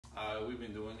We've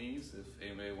been doing these. If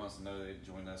anybody wants to know, they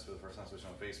join us for the first time, especially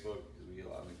on Facebook, because we get a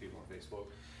lot of new people on Facebook.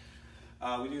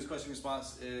 We do this question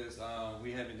response is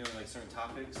we have been doing like certain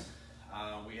topics.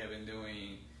 We have been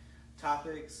doing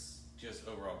topics, just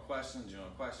overall questions, general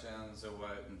questions, or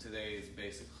what. And today is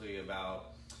basically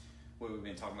about what we've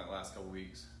been talking about the last couple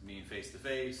weeks, being face to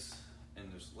face in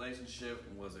this relationship,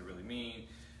 and what does it really mean.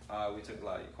 We took a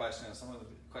lot of your questions. Some of the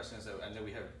questions that I know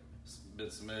we have been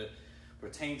submitted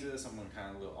pertain to this. Some of them kind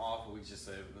of a little off, but we just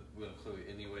said we'll include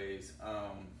it anyways.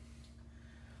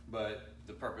 But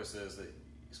the purpose is that,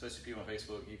 especially people on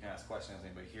Facebook, you can ask questions.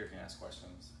 Anybody here can ask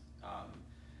questions.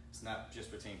 It's not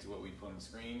just pertaining to what we put on the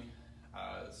screen.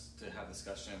 It's to have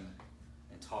discussion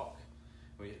and talk.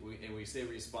 We say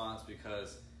response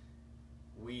because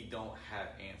we don't have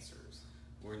answers.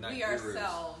 We're not gurus. We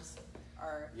ourselves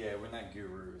are. Yeah, we're not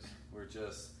gurus. We're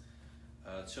just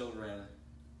children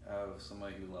of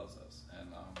somebody who loves us,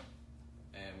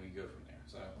 and we go from there.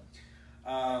 So,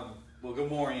 well, good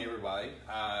morning, everybody.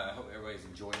 I hope everybody's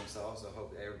enjoying themselves. I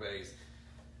hope everybody's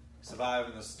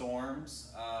surviving the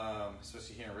storms,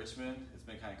 especially here in Richmond. It's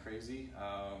been kind of crazy.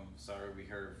 Sorry, we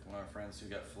heard from one of our friends who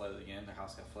got flooded again. Their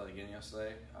house got flooded again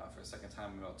yesterday for the second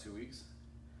time in about 2 weeks,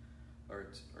 or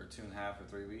 2.5 or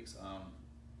 3 weeks.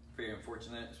 Very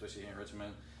unfortunate, especially here in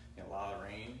Richmond. You get a lot of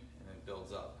rain, and it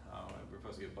builds up. We're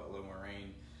supposed to get a little more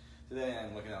rain today.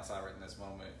 I'm looking outside right in this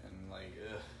moment, and like,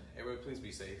 everybody, please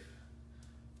be safe,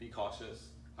 be cautious.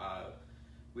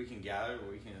 We can gather,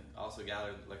 but we can also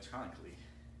gather electronically,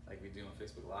 like we do on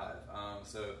Facebook Live.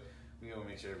 So we want to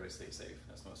make sure everybody stays safe.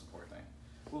 That's the most important thing.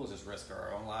 We'll just risk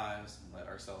our own lives and let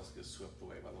ourselves get swept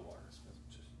away by the waters.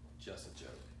 It's just a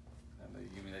joke. And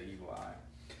give me that evil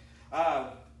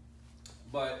eye.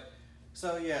 But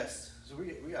so yes, so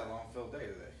we got a long filled day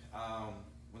today.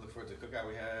 We look forward to the cookout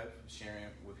we have, sharing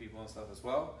it with people and stuff as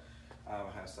well.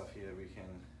 We have stuff here that we can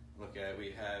look at.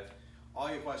 We have all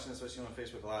your questions, especially on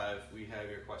Facebook Live. We have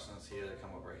your questions here that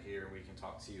come up right here, and we can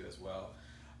talk to you as well.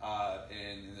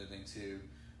 And another thing too,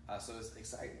 so it's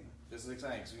exciting. This is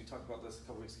exciting because we talked about this a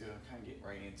couple weeks ago. I'm kind of getting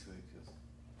right into it because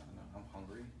I don't know, I'm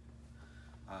hungry.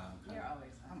 You're always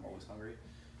hungry. I'm always hungry.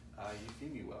 You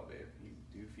feed me well, babe. You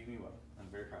do feed me well. I'm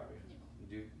very proud of you.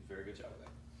 You do a very good job with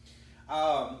that.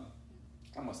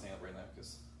 I'm gonna stand up right now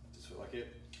because I just feel like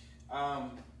it.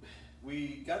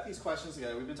 We got these questions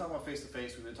together. We've been talking about face to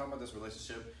face. We've been talking about this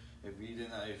relationship. If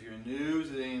you're new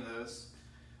to any of this,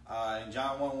 in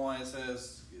John 1:1 it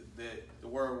says that the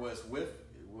word was with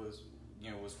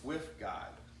God,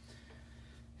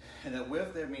 and that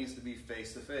with there means to be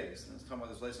face to face. And it's talking about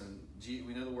this relation.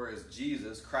 We know the word is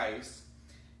Jesus Christ.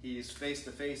 He is face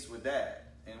to face with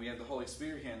that, and we have the Holy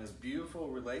Spirit here in this beautiful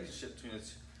relationship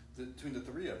between the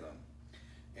three of them.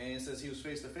 And it says he was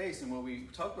face to face. And what we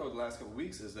talked about the last couple of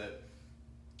weeks is that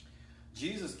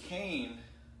Jesus came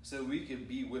so we could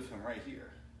be with him right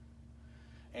here.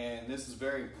 And this is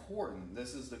very important.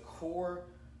 This is the core,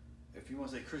 if you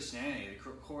want to say Christianity, the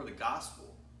core of the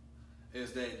gospel,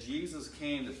 is that Jesus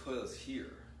came to put us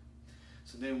here.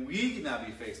 So then we can now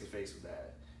be face to face with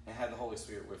that and have the Holy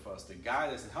Spirit with us to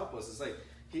guide us and help us. It's like,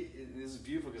 this is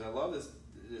beautiful because I love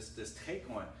this take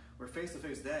on it. We're face to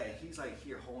face with that, and he's like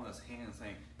here holding his hand and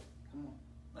saying, come on,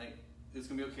 like, it's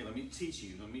going to be okay. Let me teach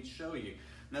you. Let me show you.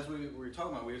 And that's what we were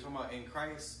talking about. We were talking about in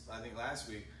Christ, I think last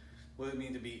week, what it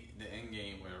means to be the end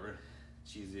game, whatever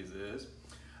cheesy as it is.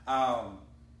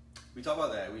 We talked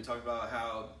about that. We talked about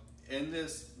how in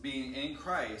this being in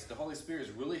Christ, the Holy Spirit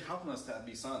is really helping us to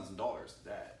be sons and daughters to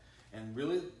that, and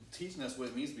really teaching us what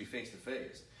it means to be face to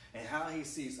face, and how he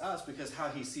sees us, because how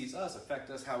he sees us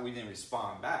affects us, how we then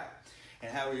respond back.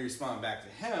 And how we respond back to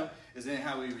him is then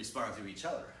how we respond to each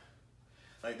other.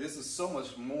 Like, this is so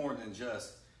much more than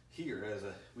just here as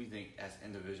we think as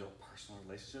individual personal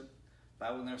relationship. The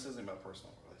Bible never says anything about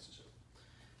personal relationship.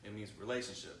 It means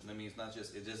relationship. And it means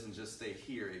it doesn't just stay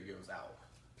here, it goes out.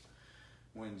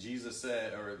 When Jesus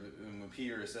said, or when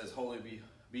Peter says, holy,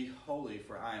 be holy,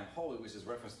 for I am holy, which is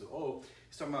reference to,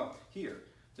 he's talking about here.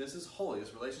 This is holy.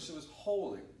 This relationship is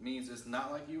holy. It means it's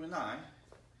not like you and I.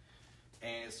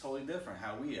 And it's totally different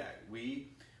how we act. We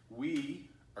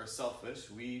are selfish.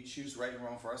 We choose right and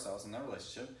wrong for ourselves in that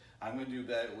relationship. I'm going to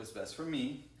do what's best for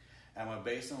me. I'm going to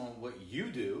base it on what you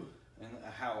do and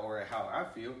how I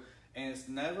feel. And it's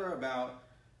never about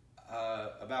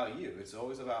you. It's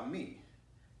always about me.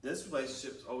 This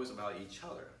relationship is always about each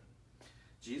other.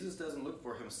 Jesus doesn't look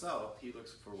for himself. He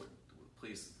looks for what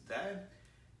pleases Dad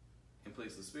and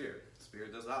pleases the Spirit. The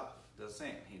Spirit does the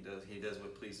same. He does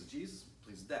what pleases Jesus,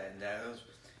 pleases Dad,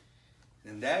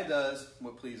 and Dad does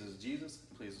what pleases Jesus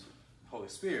and pleases the Holy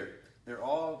Spirit. They're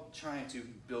all trying to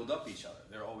build up each other.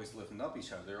 They're always lifting up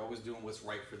each other. They're always doing what's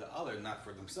right for the other, not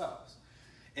for themselves.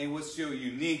 And what's so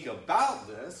unique about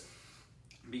this,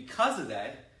 because of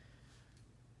that,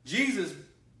 Jesus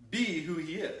be who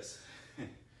he is.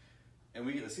 And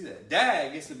we get to see that.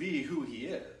 Dad gets to be who he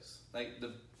is.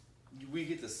 We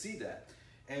get to see that.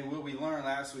 And what we learned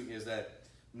last week is that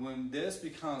when this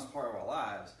becomes part of our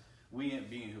lives, we end up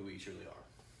being who we truly are.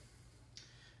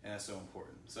 And that's so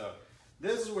important. So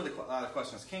this is where a lot of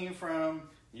questions came from.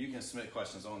 You can submit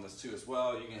questions on this too as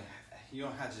well. You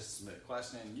don't have to just submit a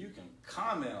question. You can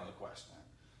comment on the question.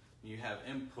 You have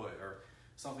input or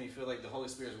something you feel like the Holy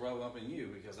Spirit is rubbing up in you,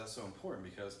 because that's so important,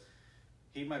 because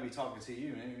he might be talking to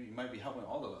you and he might be helping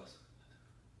all of us.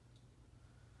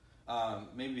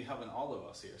 Maybe helping all of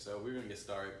us here. So we're going to get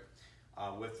started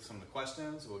with some of the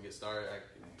questions. We'll get started. I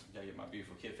gotta get my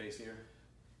beautiful kid face here.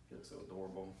 He looks so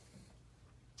adorable.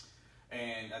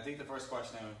 And I think the first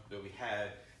question that we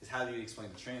had is, how do you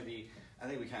explain the Trinity? I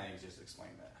think we kind of just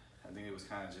explained that. I think it was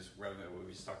kind of just relevant what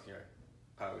we just talked here.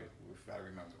 Probably, if I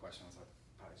remember the question, I was like,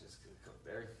 probably just click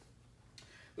there.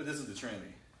 But this is the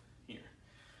Trinity here.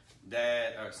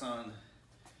 Dad, our Son,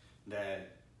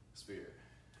 Dad, Spirit.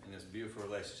 And this beautiful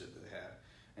relationship that they have.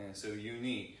 And it's so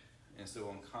unique and so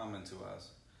uncommon to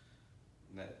us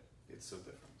that it's so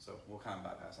different. So we'll kind of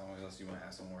bypass that one, unless you want to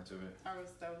add some more to it. That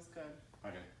was good.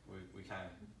 Okay, we kind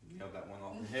of nailed that one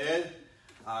off the head.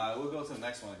 We'll go to the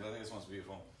next one, because I think this one's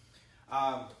beautiful.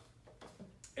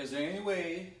 Is there any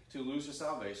way to lose your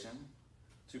salvation?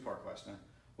 Two-part question.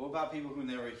 What about people who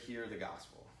never hear the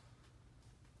gospel?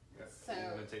 So, you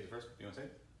want to take the first? You want to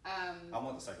take it? I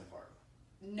want the second part.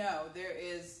 No, there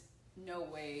is no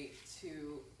way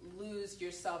to lose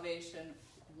your salvation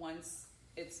once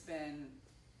it's been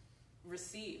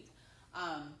received.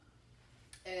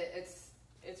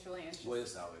 It's really interesting. What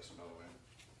is salvation, by the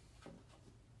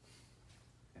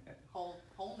way?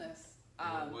 Wholeness.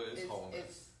 What is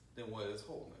wholeness? Then what is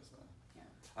wholeness? Then? Yeah.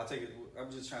 I'll take it.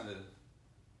 I'm just trying to.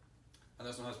 I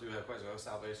know sometimes people have questions about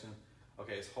salvation.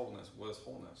 Okay, it's wholeness. What is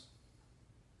wholeness?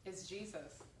 It's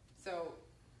Jesus. So,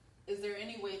 is there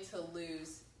any way to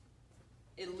lose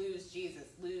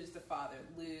Jesus, lose the Father,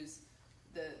 lose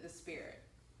the Spirit?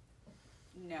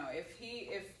 No. If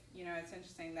it's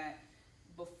interesting that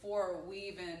before we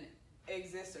even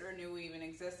existed or knew we even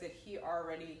existed, he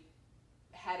already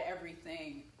had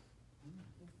everything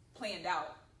planned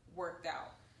out, worked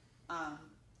out.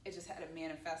 It just hadn't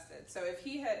manifested. So if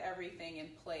he had everything in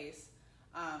place,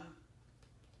 how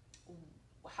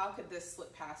could this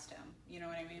slip past him? You know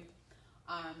what I mean?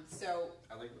 So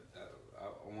I think I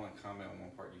want to comment on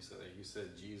one part you said. You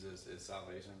said Jesus is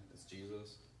salvation. It's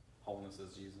Jesus. Wholeness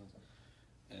is Jesus.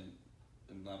 And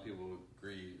a lot of people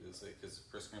agree, because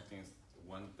 1 Corinthians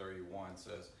 1:31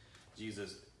 says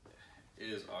Jesus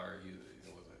is our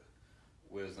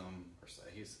wisdom, or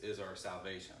he is our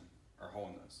salvation, our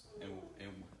wholeness. And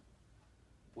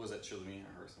what does that truly mean?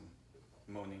 I heard some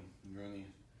moaning,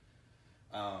 groaning.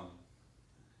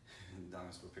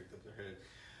 Dinosaur picked up their head.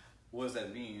 What does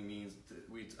that mean? It means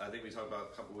I think we talked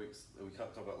about a couple weeks. We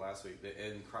talked about last week, the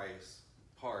in Christ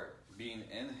part. Being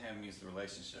in Him means the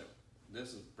relationship.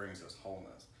 This brings us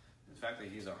wholeness. The fact that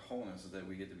He's our wholeness is that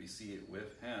we get to be seated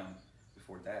with Him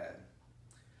before Dad,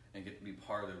 and get to be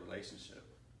part of the relationship.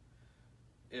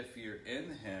 If you're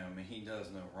in Him and He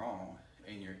does no wrong,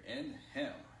 and you're in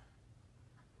Him,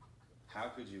 how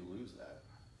could you lose that?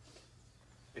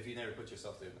 If you never put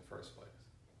yourself there in the first place.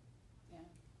 Yeah,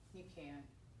 you can't.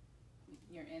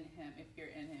 You're in Him. If you're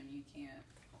in Him, you can't.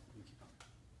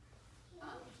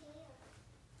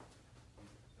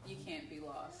 You can't be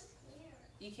lost.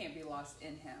 You can't be lost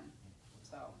in Him.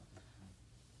 So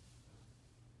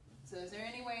is there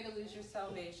any way to lose your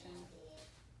salvation?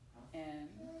 And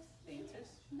the answer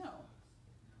is no.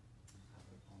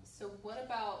 So what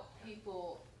about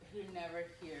people who never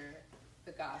hear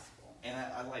the gospel? And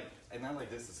I like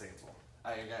this example.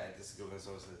 I got this to go with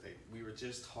this thing. We were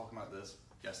just talking about this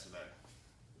yesterday.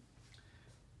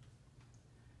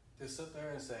 To sit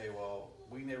there and say, well,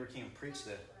 we never can preach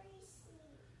that.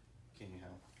 Can you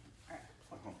help?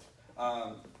 All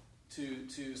right.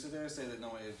 To sit there and say that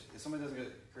if somebody doesn't get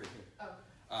it,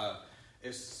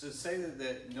 it's to say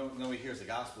that nobody hears the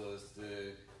gospel is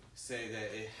to say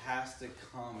that it has to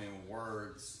come in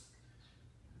words.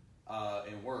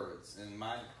 And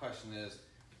my question is,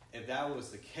 if that was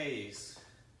the case,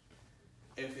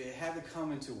 if it had to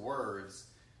come into words,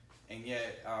 and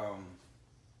yet,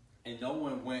 and no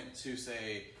one went to,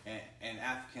 say, an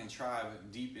African tribe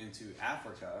deep into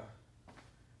Africa,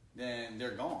 then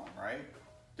they're gone, right?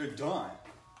 They're done.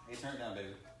 Hey, turn it down,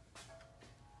 baby.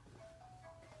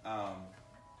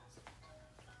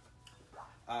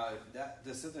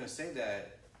 To sit there and say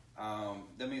that,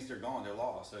 that means they're gone, they're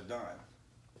lost, they're done.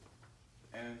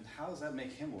 And how does that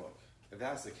make him look, if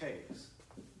that's the case?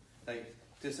 Like,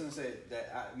 to sit and say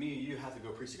that me and you have to go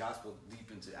preach the gospel deep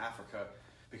into Africa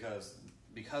because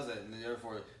of it, and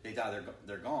therefore they die,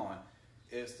 they're gone,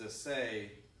 is to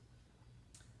say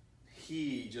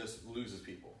he just loses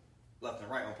people left and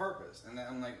right on purpose. And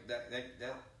I'm like,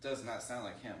 that does not sound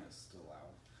like him. It's still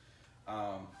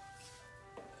loud.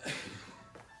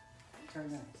 Turn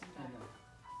down.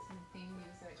 Some theme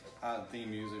music.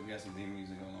 Theme music. We got some theme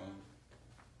music going on.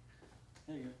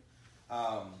 There you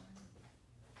go.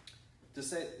 To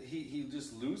say he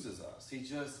just loses us. He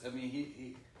just, I mean,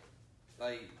 he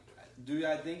like, do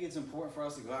I think it's important for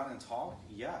us to go out and talk?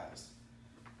 Yes.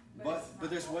 But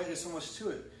there's so much to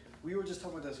it. We were just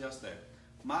talking about this yesterday.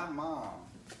 My mom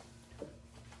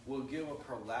will give up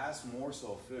her last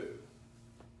morsel of food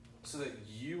so that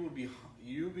you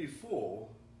will be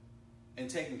full and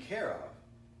taken care of,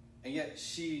 and yet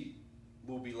she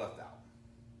will be left out.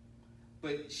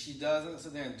 But she doesn't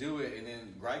sit there and do it and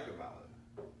then gripe about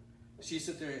it. She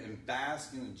sits there and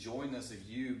bask in the joyness of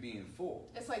you being full.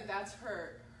 It's like that's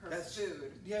her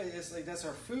food. Yeah, it's like that's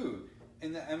her food.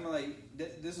 And I'm like,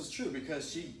 this is true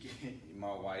because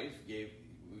my wife gave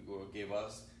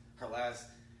us her last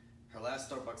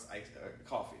Starbucks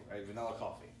coffee, right, vanilla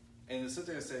coffee, and to sit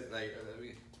there and say like,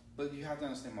 but you have to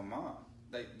understand my mom,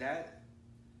 like that,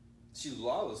 she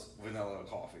loves vanilla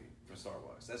coffee from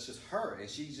Starbucks. That's just her, and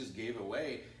she just gave it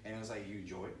away, and it was like, you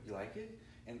enjoy it, you like it,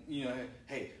 and you know,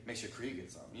 hey, make sure Kriya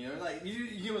gets some, you know, like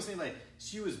you know what I'm saying, like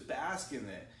she was basking in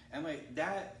it, and like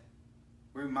that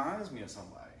reminds me of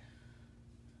somebody.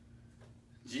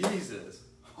 Jesus,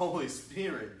 Holy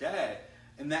Spirit, Dad.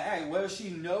 And that act, whether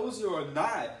she knows it or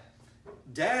not,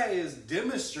 Dad is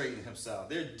demonstrating himself.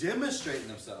 They're demonstrating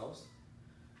themselves.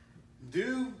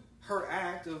 Do her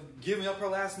act of giving up her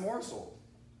last morsel.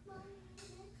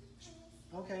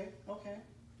 Okay.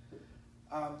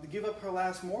 To give up her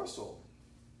last morsel.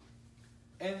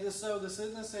 And so this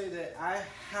isn't to say that I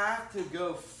have to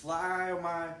go fly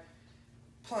my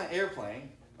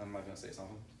airplane. I'm not going to say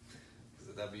something.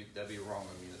 That'd be wrong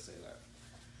of me to say that.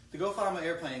 To go fly my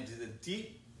airplane to the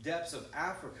deep depths of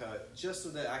Africa just so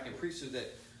that I can preach it,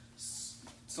 that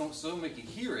somebody can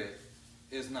hear it,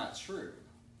 is not true.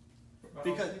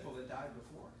 Because people that died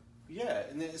before. Yeah,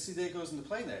 and then see, that goes into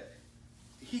play that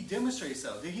he demonstrates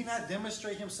himself. Did he not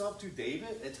demonstrate himself to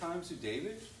David at times? To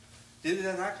David, did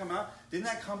that not come out? Didn't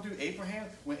that come through Abraham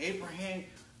when Abraham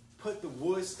put the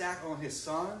wood stack on his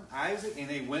son Isaac and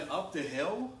they went up the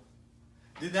hill?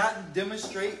 Did not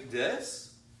demonstrate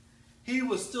this? He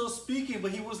was still speaking,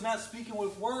 but he was not speaking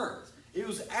with words. It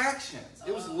was actions.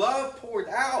 It was love poured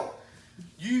out.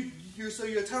 So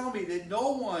you're telling me that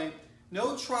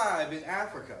no tribe in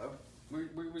Africa, we're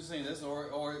saying this,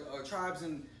 or tribes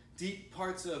in deep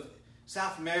parts of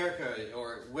South America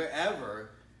or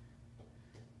wherever,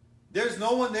 there's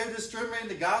no one there distributing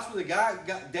the gospel.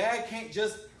 Dad can't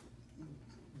just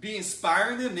be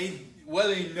inspiring them,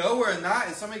 whether they know or not,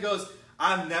 and somebody goes,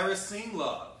 I've never seen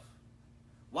love.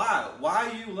 Why?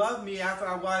 Why you love me after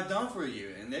what I've done for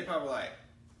you? And they probably like,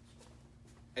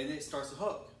 and it starts a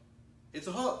hook. It's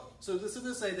a hook. So this is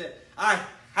to say that I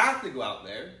have to go out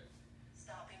there.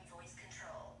 Stopping voice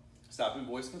control. Stopping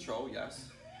voice control, yes.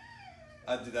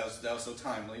 That was so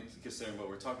timely considering what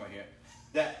we're talking about here.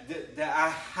 That I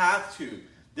have to.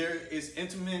 There is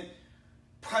intimate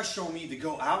pressure on me to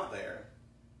go out there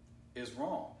is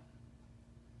wrong.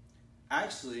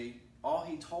 Actually, all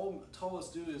he told us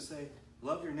to do is say,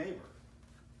 love your neighbor.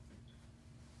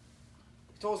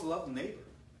 He told us to love the neighbor.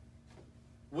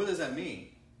 What does that mean?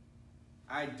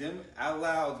 I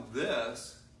allowed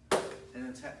this and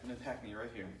attack me right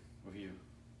here with you.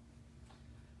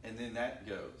 And then that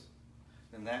goes.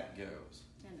 Then that goes.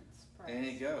 And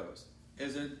it goes.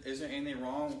 Is there anything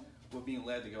wrong with being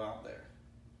led to go out there?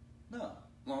 No.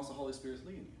 As long as the Holy Spirit's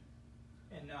leading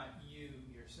you. And not you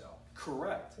yourself.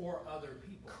 Correct. Or other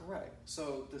people. Correct.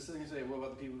 So the thing is, say, what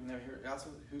about the people who never heard it?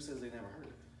 Who says they never heard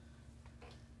it?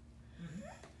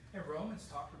 Mm-hmm. And Romans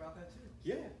talked about that too.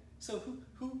 Yeah. So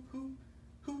who's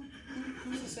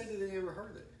to say that they never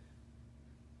heard it?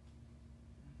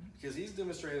 Because he's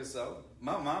demonstrated himself.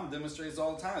 My mom demonstrates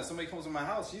all the time. If somebody comes to my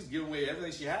house, she's giving away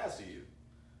everything she has to you.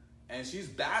 And she's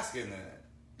basking in it.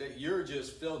 That you're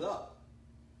just filled up.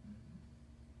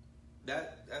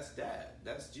 That's Dad.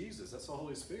 That's Jesus. That's the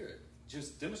Holy Spirit.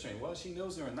 Just demonstrating whether she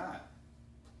knows it or not.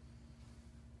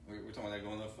 We're talking about that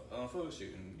going on a photo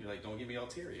shoot, and you're like, don't get me all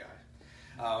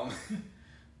teary-eyed.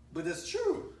 But it's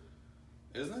true.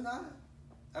 Isn't it not?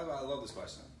 That's why I love this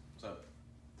question. So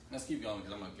let's keep going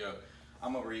because I'm going to go.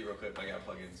 I'm gonna read real quick, but I gotta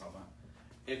plug in something.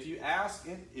 If you ask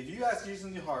Jesus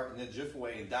in your heart and then drift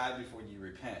away and die before you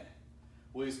repent,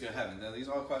 will you go to heaven? Now these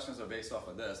all questions are based off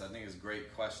of this. I think it's a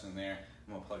great question there.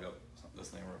 I'm gonna plug up this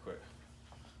thing real quick.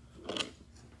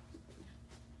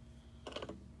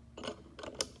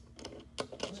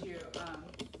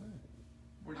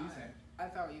 What do you think? I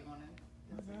thought you wanted.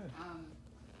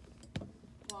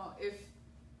 Well, if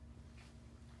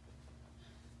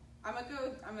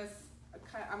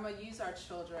I'm gonna use our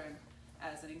children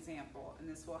as an example, and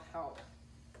this will help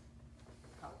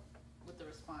with the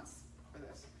response for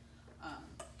this.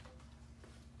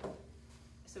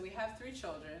 So we have 3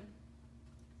 children,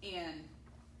 and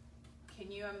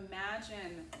can you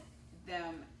imagine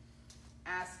them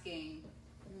asking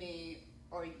me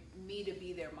or me to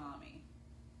be their mommy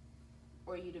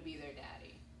or you to be their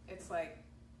daddy? It's like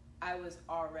I was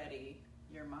already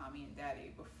your mommy and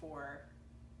daddy before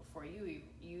you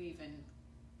even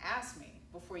asked me,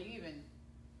 before you even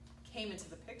came into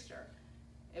the picture.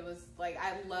 It was like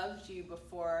I loved you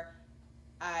before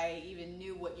I even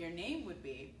knew what your name would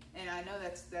be. And I know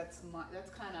that's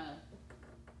kind of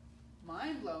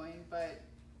mind blowing, but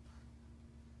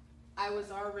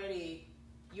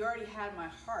you already had my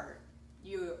heart.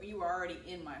 You were already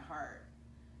in my heart.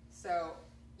 So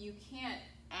you can't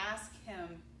ask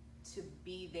him to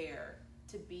be there,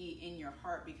 to be in your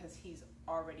heart, because he's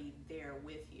already there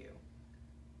with you.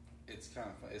 It's kind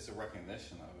of fun. It's a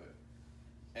recognition of it.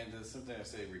 And there's something I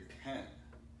say, repent.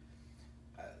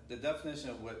 The definition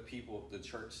of what the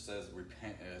church says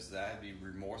repent is that I have to be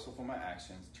remorseful for my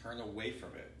actions, turn away from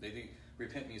it. They think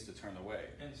repent means to turn away.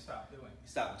 And stop doing it.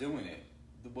 Stop doing it.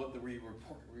 What the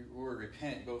word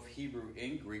repent, both Hebrew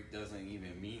and Greek, doesn't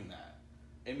even mean that.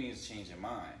 It means change your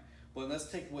mind. But let's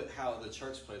take how the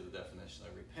church plays the definition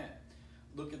of repent.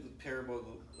 Look at the parable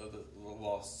of the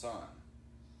lost son.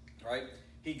 Right?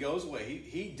 He goes away.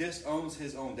 He disowns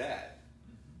his own dad.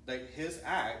 Like, his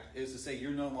act is to say, you're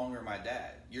no longer my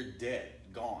dad. You're dead.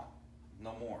 Gone.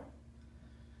 No more.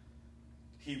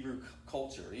 Hebrew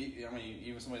culture,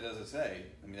 even somebody doesn't say,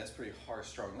 that's pretty harsh,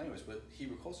 strong language, but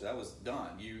Hebrew culture, that was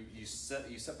done. You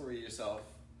separate yourself,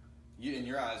 in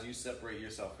your eyes, you separate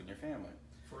yourself from your family.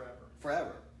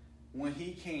 Forever. When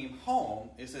he came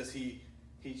home, it says he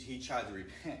tried to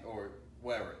repent or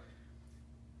whatever.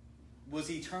 Was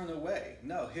he turned away?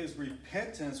 No, his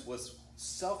repentance was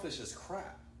selfish as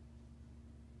crap.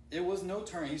 It was no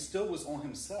turn. He still was on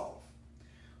himself.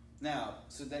 Now,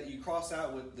 so that you cross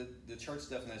out what the church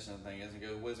definition of the thing is and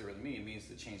go, what does it really mean? It means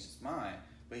to change his mind.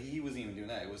 But he wasn't even doing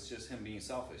that. It was just him being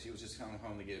selfish. He was just coming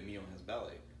home to get a meal in his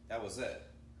belly. That was it.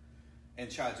 And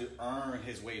tried to earn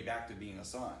his way back to being a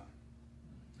son.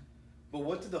 But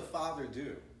what did the father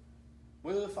do?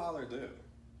 What did the father do?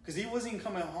 Because he wasn't even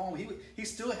coming home. He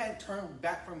still hadn't turned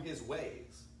back from his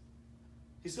ways.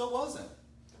 He still wasn't.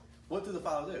 What did the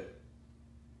father do?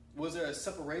 Was there a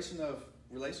separation of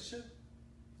relationship?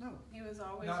 No. He was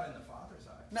always... Not in the father's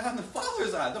eye. Not in the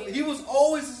father's eye. He was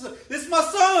always, this is my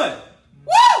son.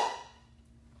 Woo!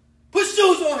 Put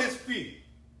shoes on his feet.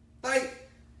 Like,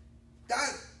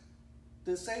 that,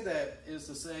 to say that is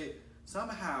to say,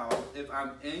 somehow, if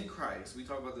I'm in Christ, we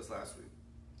talked about this last week,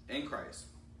 in Christ.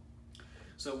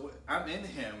 So I'm in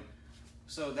him,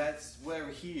 so that's wherever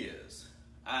he is,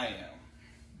 I am.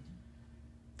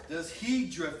 Does he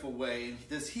drift away, and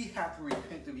does he have to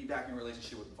repent to be back in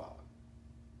relationship with the Father?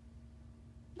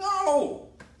 No!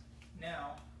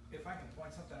 Now, if I can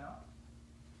point something out.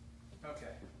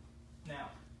 Okay. Now.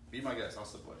 Be my guest. I'll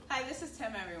slip away. Hi, this is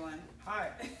Tim, everyone.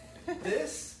 Hi.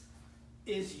 This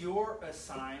is your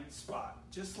assigned spot.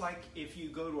 Just like if you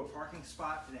go to a parking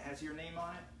spot and it has your name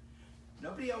on it,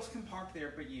 nobody else can park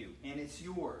there but you. And it's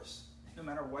yours. No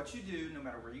matter what you do, no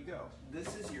matter where you go.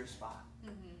 This is your spot.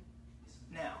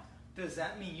 Mm-hmm. Now, does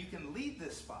that mean you can leave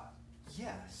this spot?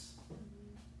 Yes.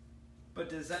 But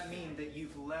does that mean that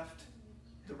you've left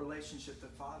the relationship the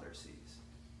Father sees?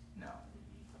 No.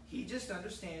 He just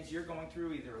understands you're going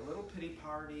through either a little pity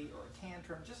party or a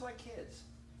tantrum, just like kids.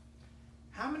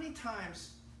 How many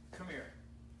times, come here.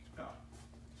 Oh.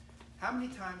 How many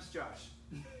times, Josh?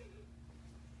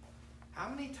 How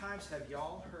many times have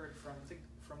y'all heard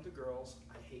from the girls,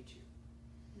 I hate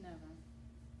you? Never.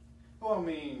 Well,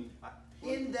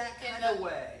 in that kind of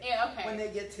way. Yeah, okay. When they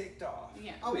get ticked off.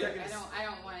 Yeah. Oh, yeah. I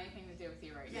don't want anything to do with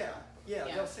you right now. Yeah,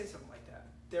 they'll say something like that.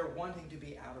 They're wanting to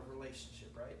be out of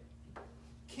relationship, right?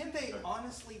 Can they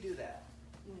honestly do that?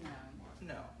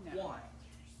 No. Why?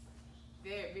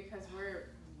 Because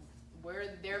we're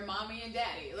their mommy and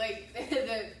daddy. Like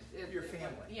your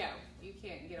family. Yeah, you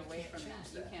can't get away from that.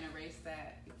 You that. can't erase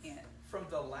that. You can't. From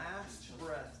the last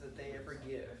breath that they ever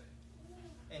give,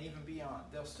 and even beyond,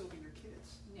 they'll still be your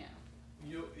kids. Yeah.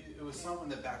 You know, it was something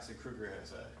that Baxter Kruger had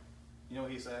said. You know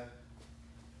what he said?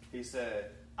 He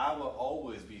said, I will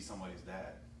always be somebody's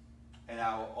dad. And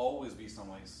I will always be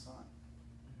somebody's son.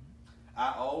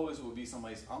 I always will be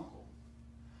somebody's uncle.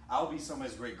 I'll be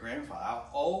somebody's great-grandfather. I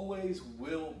always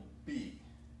will be.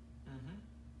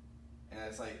 And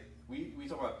it's like, we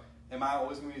talk about, am I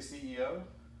always going to be a CEO?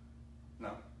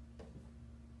 No.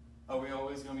 Are we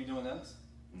always going to be doing this?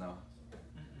 No.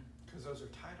 Because those are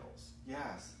titles.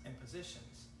 Yes. And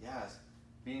positions. Yes.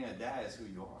 Being a dad is who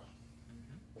you are.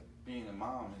 Being a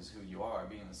mom is who you are.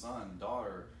 Being a son,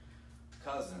 daughter,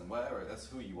 cousin, whatever, that's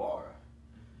who you are.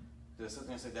 There's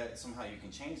something that say that somehow you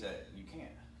can change that. You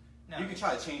can't. No. You can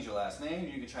try to change your last name.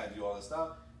 You can try to do all this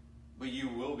stuff. But you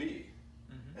will be.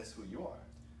 That's who you are.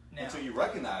 Now, until you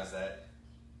recognize that,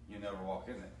 you never walk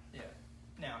in it. Yeah.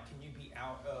 Now, can you be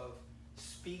out of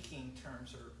speaking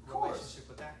terms or course. relationship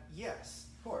with that? Yes.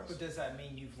 Of course. But does that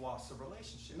mean you've lost a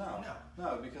relationship? No.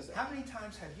 No, because... How many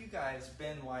times have you guys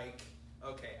been like,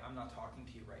 okay, I'm not talking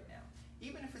to you right now?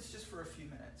 Even if it's just for a few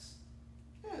minutes.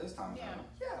 Yeah, this time.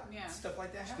 Yeah. Stuff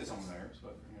like that happens. Just get on nerves,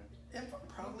 but... And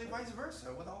probably vice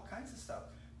versa with all kinds of stuff.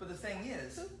 But the thing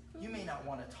is, you may not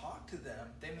want to talk to them.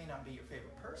 They may not be your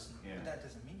favorite person. Yeah. But that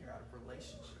doesn't mean you're out of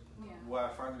relationship. Yeah. What I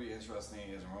find to be interesting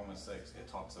is in Romans 6, it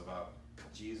talks about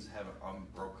Jesus having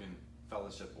unbroken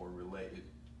fellowship or related.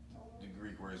 The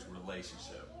Greek word is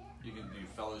relationship. You can do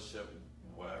fellowship,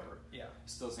 whatever. Yeah.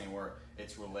 It's still the same word.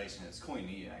 It's relation. It's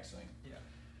koinonia, actually.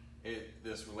 Yeah.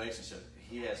 This relationship.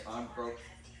 He has unbroken...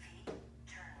 50 feet,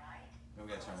 turn right. We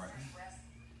gotta turn right. West,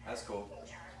 That's cool.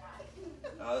 turn right.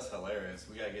 Oh, that's hilarious.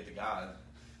 We gotta get to God.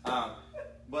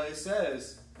 But it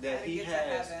says that Gotta he get to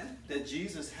has, heaven. that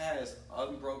Jesus has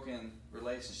unbroken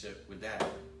relationship with Dad.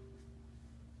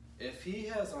 If he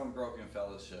has unbroken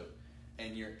fellowship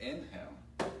and you're in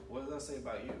him, what does that say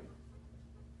about you?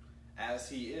 As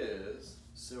he is,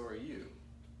 so are you.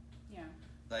 Yeah.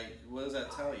 Like, what does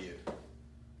that tell you?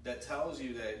 That tells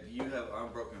you that you have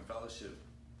unbroken fellowship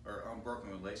or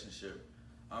unbroken relationship,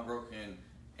 unbroken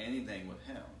anything with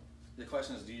him. The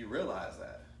question is, do you realize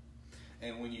that?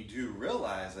 And when you do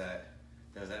realize that,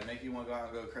 does that make you want to go out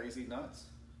and go crazy nuts?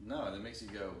 No, it makes you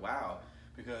go, wow.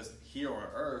 Because here on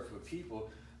earth with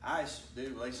people, the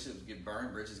relationships get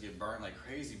burned, bridges get burned like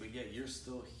crazy, but yet you're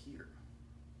still here.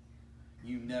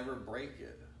 You never break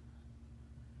it.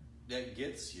 That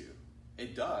gets you.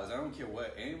 It does. I don't care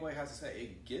what anybody has to say.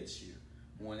 It gets you.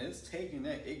 When it's taken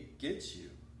in, it gets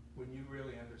you. When you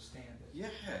really understand it. Yeah,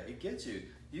 it gets you.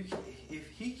 You can, if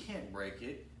he can't break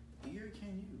it, neither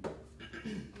can you.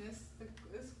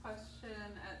 This question,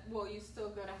 well, you still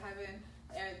go to heaven,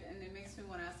 and it makes me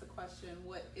want to ask the question,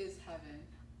 what is heaven?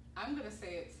 I'm going to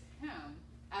say it's him.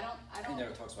 I don't. He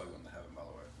never talks about going to heaven, by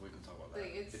the way. We can talk about that.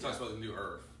 Like, He talks about the new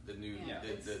earth, the new, Yeah,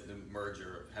 the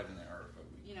merger of heaven and earth. But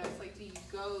You know, it's like, do you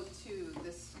go to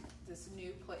this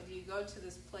new place? Do you go to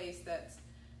this place that's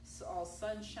all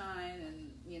sunshine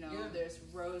and there's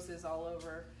roses all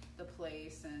over the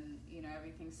place and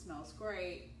everything smells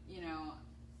great?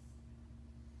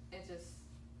 It just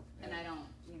and I don't.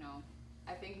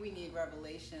 I think we need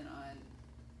revelation on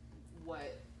what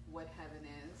heaven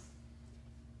is.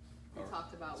 We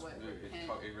talked about what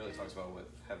it really talks about what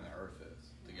heaven and earth is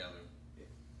together.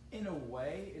 In a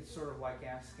way, it's sort of like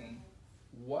asking,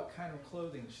 what kind of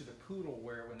clothing should a poodle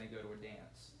wear when they go to a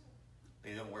dance?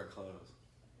 They don't wear clothes.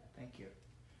 Thank you.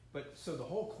 But so the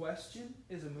whole question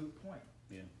is a moot point.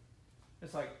 Yeah.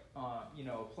 It's like,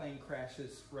 a plane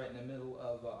crashes right in the middle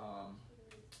of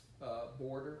a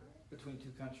border between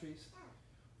two countries.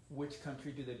 Which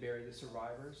country do they bury the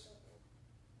survivors?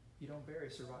 You don't bury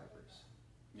survivors.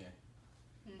 Yeah.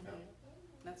 Mm-hmm.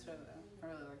 That's really, I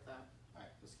really like that. All right,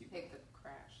 let's keep Take the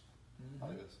crash. I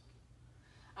like this.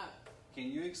 Uh,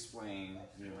 Can you explain?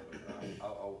 you'll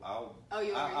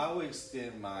I will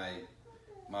extend my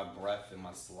breath and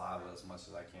my saliva as much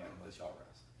as I can. Let y'all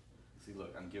rest. See,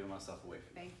 look, I'm giving myself away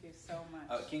for you. Thank you so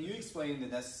much. Can you explain the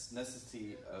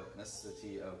necessity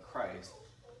of Christ?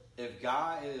 If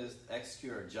God is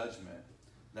executor of judgment,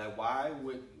 that why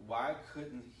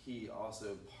couldn't He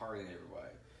also pardon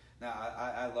everybody? Now,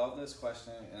 I love this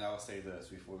question, and I will say this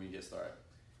before we get started.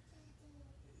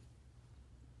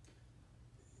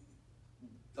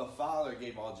 The Father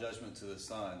gave all judgment to the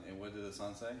Son, and what did the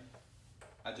Son say?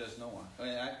 I judge no one.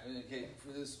 I'm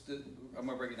going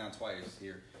to break it down twice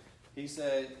here. He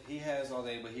said, He has all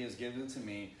day, but He has given it to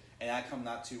me, and I come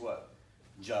not to what?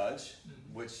 Judge,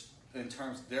 which in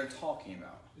terms they're talking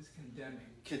about. It's condemning.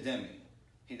 Condemning.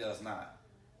 He does not.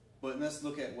 But let's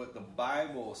look at what the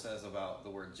Bible says about the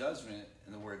word judgment,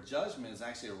 and the word judgment is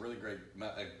actually a really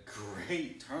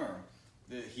great term.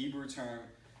 the Hebrew term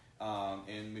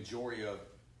and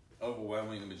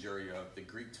overwhelmingly the majority of the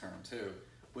Greek term too,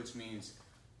 which means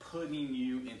putting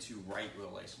you into right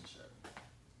relationship.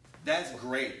 That's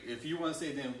great. If you want to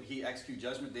say then he execute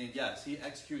judgment, then yes, he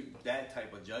execute that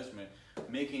type of judgment,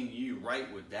 making you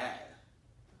right with Dad.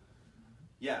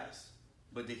 Yes.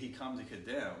 But did he come to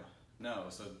condemn? No.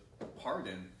 So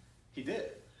pardon, he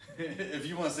did. If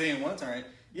you want to say in one term,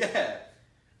 yeah.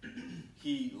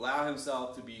 He allowed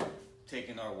himself to be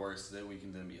taken our words so that we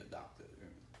can then be adopted,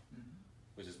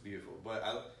 which is beautiful. But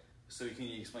so can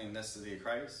you explain the necessity of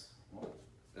Christ? Well,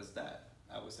 it's that.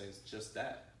 I would say it's just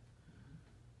that.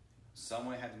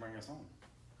 Someone had to bring us home.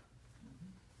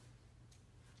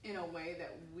 In a way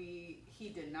that he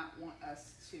did not want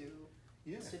us to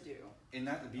do. And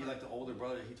not to be like the older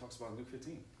brother he talks about in Luke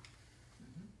 15.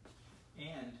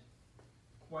 And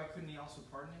why couldn't he also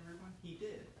pardon everyone? He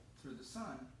did through the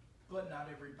Son, but not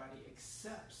everybody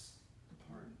accepts the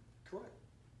pardon. Correct.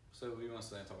 So we want to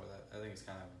talk about that. I think it's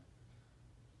kind of a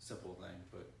simple thing,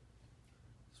 but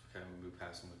let's kind of move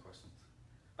past some of the questions.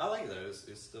 I like those.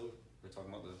 It's still, we're talking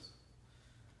about this.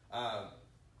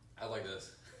 I like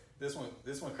this. This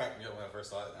one cracked me up when I first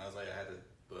saw it, and I was like, I had to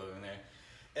put it in there.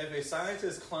 If a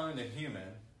scientist cloned a human,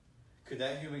 could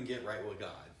that human get right with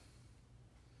God?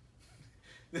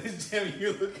 Jim,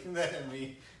 you're looking at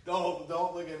me. Don't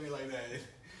look at me like that.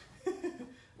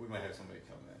 We might have somebody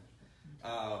come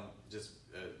in. Just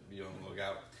be on the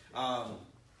lookout.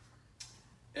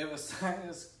 If a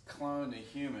scientist cloned a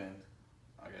human,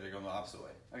 okay, they're going the opposite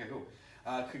way. Okay, cool.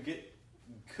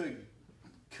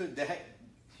 Could that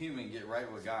human get right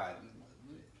with God?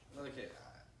 Okay,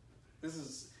 this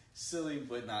is silly,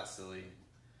 but not silly.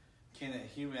 Can a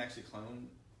human actually clone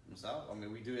himself? I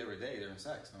mean, we do it every day during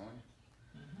sex, don't we?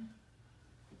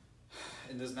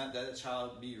 And does not that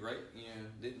child be right? You know,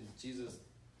 didn't Jesus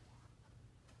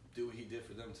do what he did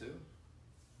for them too?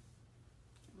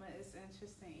 But it's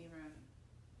interesting, even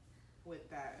with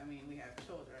that. I mean, we have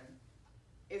children.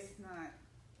 It's not.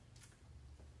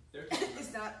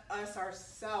 It's not us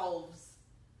ourselves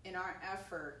in our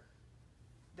effort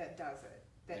that does it,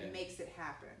 that makes it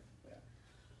happen.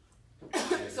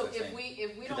 Yeah. So if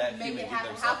we don't make it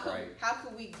happen, how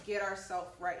could we get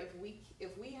ourselves right?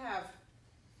 If we have,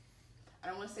 I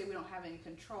don't want to say we don't have any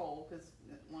control, because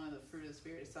one of the fruit of the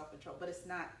Spirit is self-control, but it's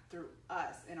not through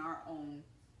us in our own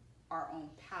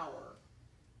power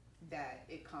that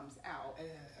it comes out.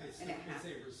 It's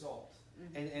a result.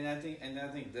 And I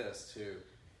think this too.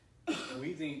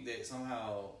 We think that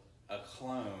somehow a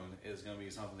clone is going to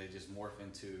be something they just morph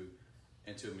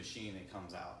into a machine that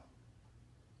comes out.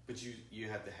 But you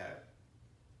have to have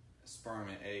sperm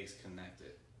and eggs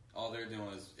connected. All they're doing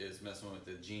is messing with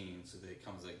the genes so that it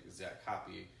comes like an exact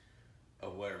copy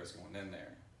of whatever's going in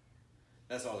there.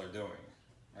 That's all they're doing,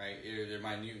 right? They're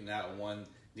minuting out one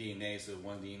DNA so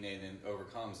one DNA then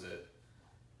overcomes it.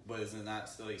 But is it not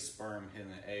still a sperm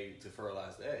hitting an egg to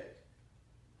fertilize the egg?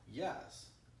 Yes.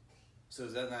 So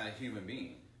is that not a human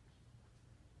being?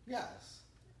 Yes.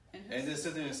 And just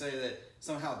sit there and say that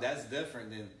somehow that's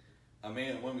different than a man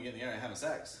and a woman getting together and having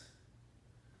sex.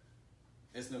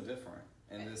 It's no different.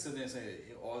 And to sit there and say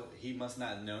that he must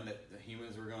not have known that the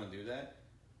humans were going to do that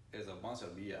is a bunch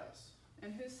of BS.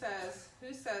 And who says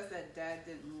that Dad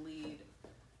didn't lead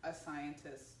a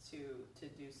scientist to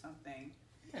do something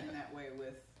in that way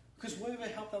with? Because what if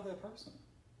it helped out that person?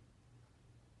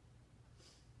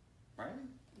 Right?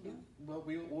 Yeah. Well,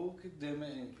 we'll condemn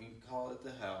it and call it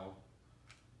the hell.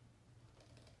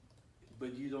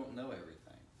 But you don't know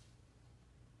everything,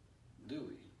 do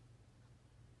we?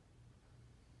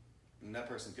 And that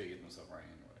person could get himself right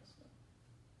anyway. So.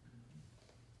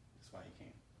 That's why he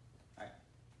came. All right.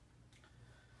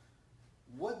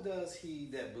 What does he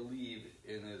that believe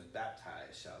and is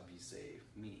baptized shall be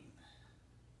saved mean?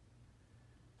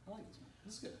 I like this one.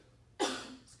 This is good.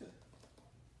 It's good.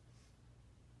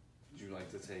 Would you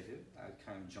like to take it? I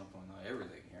kind of jump on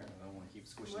everything here. I don't want to keep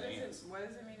squishing hands. What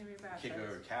does it mean to be baptized? Kick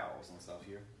over cows and stuff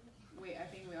here. I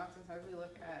think we oftentimes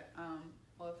look at,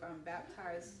 if I'm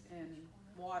baptized in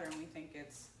water, and we think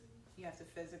you have to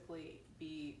physically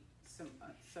be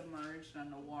submerged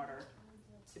under water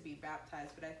to be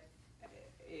baptized, but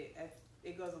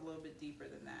it goes a little bit deeper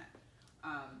than that.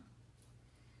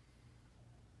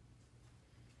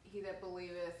 He that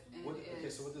believeth and Okay,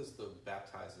 so what does the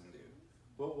baptizing do?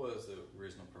 What was the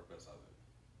original purpose of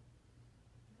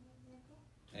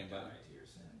it? Anybody? Die to your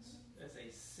sins. As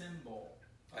a symbol.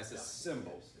 As a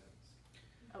symbol.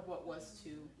 of what was to,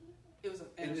 it was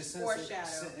a In the foreshadow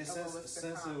sense, of what was to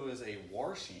since come. it was a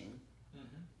washing,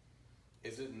 Mm-hmm.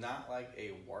 is it not like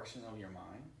a washing of your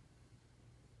mind?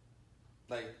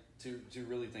 Like to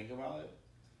really think about it,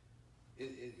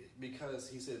 because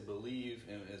he said believe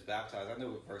and is baptized. I know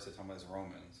what verse they're talking about is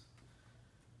Romans.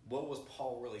 What was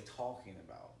Paul really talking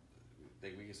about?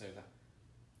 Like we could say that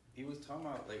he was talking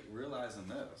about like realizing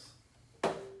this,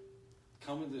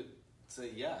 coming to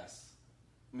say yes.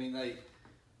 I mean, like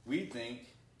we think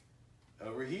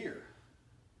over here,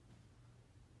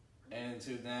 and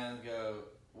to then go,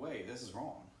 wait, this is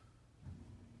wrong.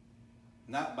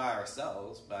 Not by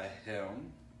ourselves, by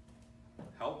him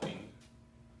helping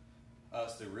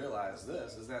us to realize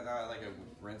this. Is that not like a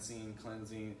rinsing,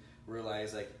 cleansing,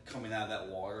 realize like coming out of that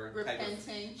water?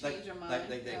 Repenting, change your mind.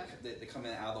 Like they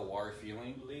coming out of the water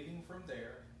feeling Leaving from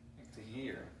there to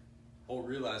here. Or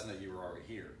realizing that you were already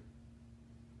here.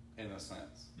 In a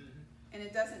sense. Mm-hmm. And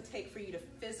it doesn't take for you to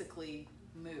physically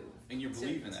move. And you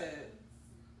believe in that.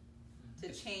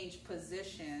 To change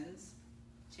positions.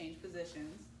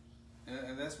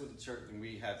 And that's what the church, and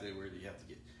we have to, where you have to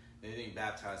get, anything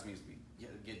baptized means you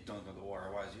have to get dunked in the water,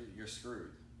 otherwise you're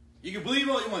screwed. You can believe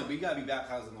all you want, but you gotta be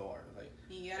baptized in the water. Like,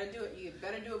 you gotta do it. You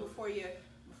better do it before you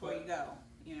go.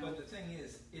 You know. But the thing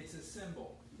is, it's a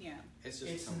symbol. Yeah. it's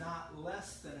just It's not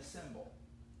less than a symbol.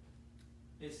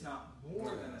 It's not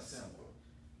more than a symbol.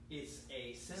 It's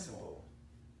a symbol.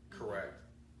 Correct.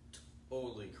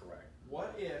 Totally correct.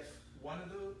 What if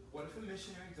a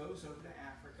missionary goes over to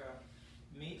Africa,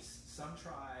 meets some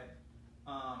tribe,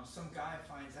 some guy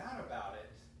finds out about it,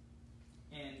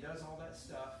 and does all that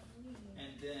stuff, and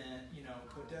then,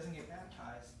 but doesn't get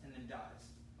baptized, and then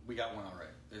dies? We got one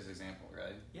already. There's an example,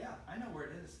 right? Yeah, I know where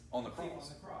it is. On the Thief cross.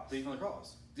 on the cross. Thief on the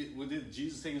cross. Did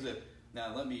Jesus say, that,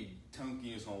 now let me dunk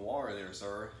you in some water there,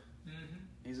 sir?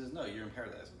 Mm-hmm. He says, no, you're in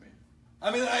paradise with me.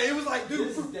 I mean, it was like,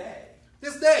 dude. This day.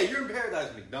 This day, you're in paradise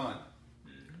with me. Done.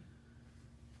 Mm-hmm.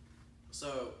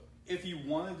 So, if you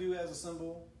want to do it as a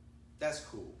symbol, that's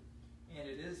cool. And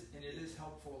it is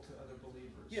helpful to other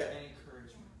believers. Yeah. And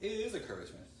encouragement. It is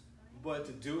encouragement. But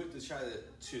to do it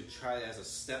to try it as a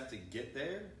step to get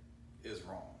there is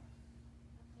wrong.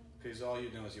 Because all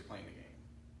you're doing is you're playing the game.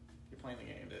 You're playing the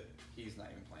game that he's not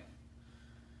even playing.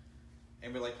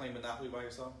 Anybody like playing Monopoly by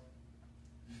yourself?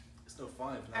 It's no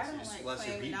fun if I not don't so like unless you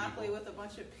playing beat Monopoly people. with a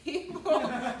bunch of people.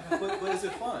 But is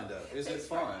it fun though? Is it It's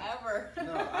fun? Forever.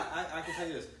 No, I can tell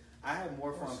you this. I have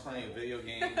more fun playing video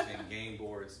games and game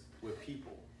boards with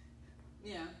people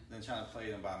Yeah. than trying to play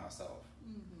them by myself.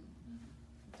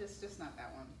 Just not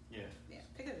that one. Yeah. Yeah.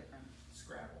 Pick a different.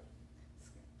 Scrabble.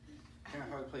 Kind of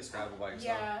hard to play Scrabble by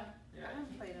yourself. Yeah. Yeah, I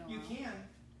haven't played in a you while. can,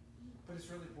 but it's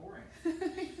really boring.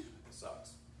 It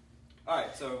sucks. All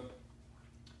right, so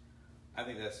I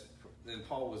think then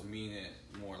Paul was meaning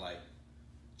it more like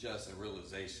just a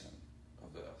realization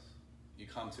of this. You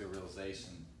come to a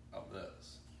realization of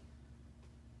this.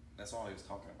 That's all he was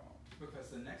talking about. Because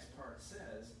the next part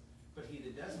says, but he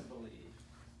that doesn't believe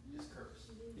is cursed.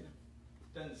 Yeah.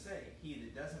 Doesn't say he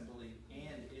that doesn't believe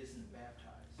and isn't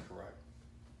baptized. Correct.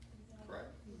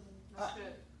 Correct. That's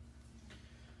good.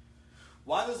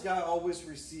 Why does God always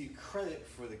receive credit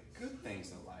for the good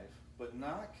things in life, but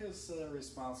not consider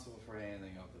responsible for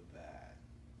anything of the bad?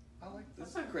 I like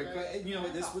this. That's a Great great- question. You know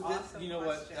what? that's an awesome You know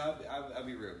what? question. I'll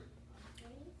be real.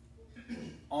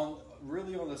 On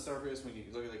the surface, when you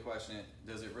look at the question,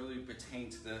 does it really pertain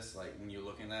to this? Like when you're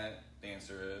looking at it, the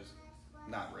answer is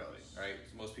not really, right?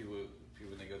 Most people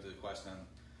when they go to the question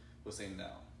will say no,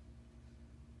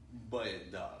 but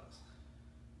it does.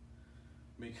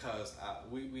 Because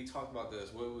we talked about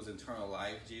this. What was eternal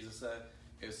life? Jesus said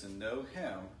is to know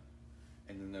Him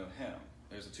and to know Him.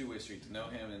 There's a two-way street: to know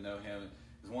Him and know Him.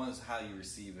 One is how you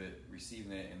receiving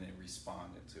it, and then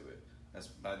responding to it. That's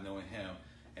by knowing Him,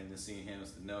 and then seeing Him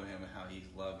is to know Him and how He's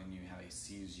loving you, how He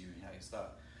sees you, and how He stuff.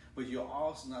 But you're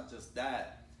also not just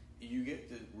that. You get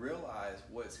to realize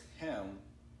what's Him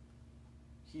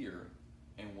here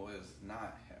and what is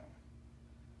not Him.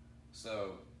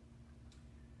 So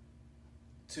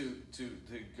to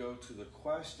go to the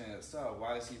question itself,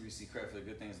 why does He receive credit for the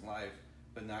good things in life,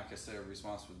 but not consider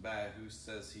responsible for bad? Who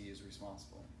says He is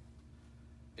responsible?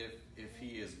 If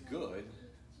He is good,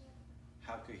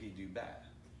 how could He do bad?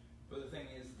 But the thing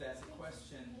is, that's a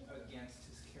question against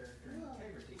His character and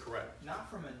integrity. Correct. Not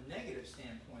from a negative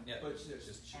standpoint, Yeah. but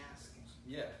just asking.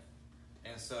 Yeah.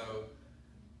 And so,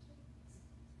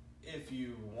 if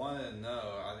you want to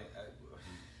know,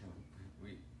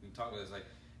 we talk about this, like,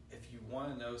 if you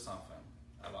want to know something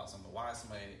about something, why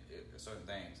somebody certain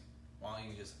things, why don't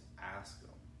you just ask them?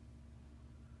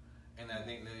 And I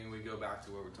think then we go back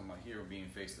to what we're talking about here, being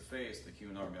face to face, the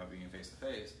Q&R about being face to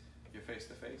face. You're face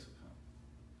to face with Him.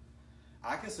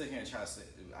 I can sit here and try to say,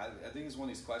 I think it's one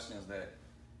of these questions that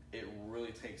it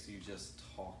really takes you just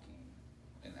talking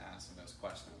and asking those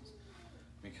questions.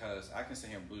 Because I can sit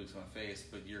here and blue to my face,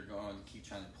 but you're going to keep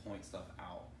trying to point stuff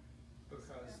out.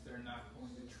 Because they're not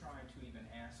going to try to even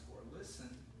ask or listen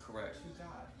Correct. to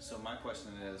God. So my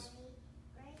question is,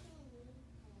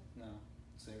 no,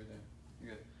 stay right there.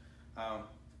 You're good.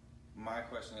 My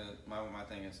question is, my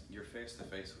thing is, you're face to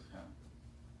face with Him.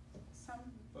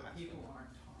 But people aren't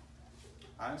taught.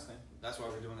 I understand. That's why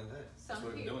we're doing it today. That's why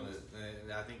we're doing it.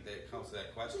 And I think that comes to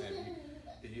that question.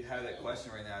 If you have that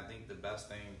question right now, I think the best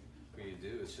thing for you to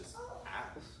do is just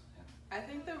ask. I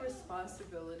think the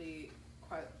responsibility,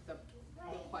 the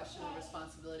question of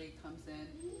responsibility comes in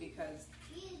because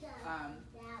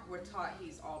we're taught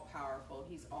He's all powerful,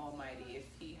 He's almighty. If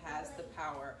He has the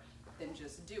power, then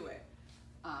just do it,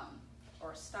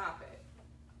 or stop it,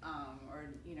 or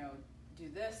do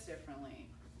this differently.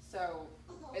 So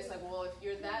it's like, well, if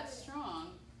you're that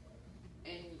strong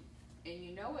and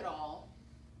you know it all,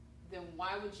 then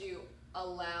why would you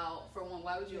allow? For one,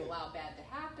 why would you allow bad to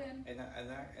happen? And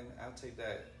I'll take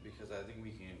that because I think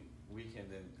we can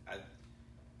then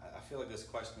I feel like this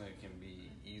question can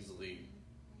be easily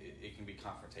it can be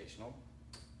confrontational.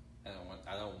 I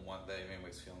don't want that if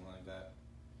anybody's feeling like that.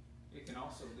 It can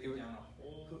also lead down a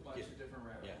whole bunch of different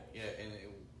rabbit holes. Yeah,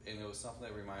 and it was something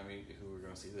that reminded me who we're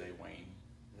going to see today, Wayne.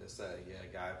 It's a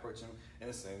guy approached him, and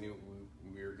it's saying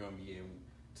we were going to be in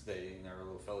today in our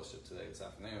little fellowship today this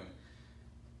afternoon,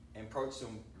 and approached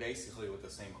him basically with the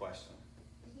same question.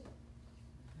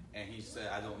 And he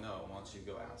said, "I don't know. Why don't you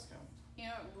go ask him?"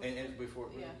 And before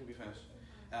we could be finished,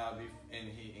 and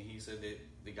he said that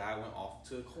the guy went off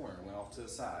to the corner, went off to the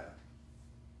side,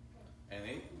 and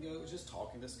they just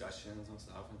talking, discussions and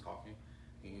stuff, and talking.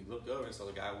 And he looked over and saw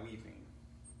the guy weeping,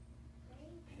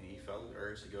 and he felt the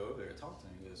urge to go over there and talk to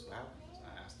him. He goes, "What happened?"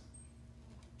 I asked him,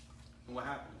 and what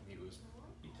happened? He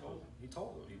told him. He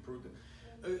told him. He proved it.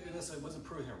 And it wasn't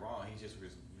proving him wrong. He just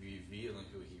was revealing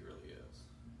who he really is.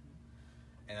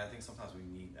 And I think sometimes we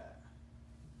need that.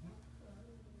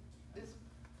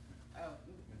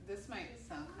 This might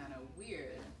sound kind of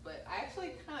weird, but I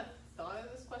actually kind of thought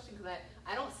of this question because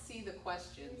I don't see the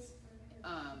questions.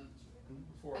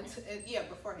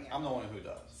 Beforehand. I'm the one who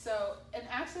does. So, and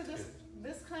actually,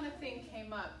 this kind of thing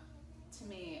came up to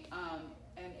me,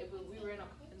 and we were in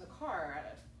the car.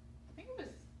 I think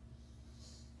it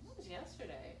was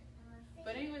yesterday.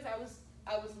 But anyways,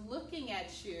 I was looking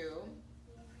at you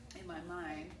in my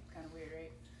mind, kind of weird,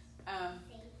 right?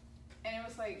 And it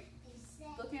was like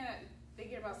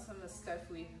thinking about some of the stuff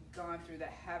we've gone through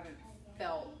that hasn't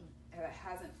felt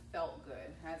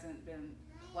good, hasn't been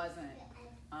pleasant,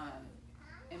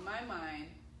 in my mind.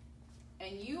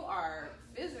 And you are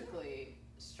physically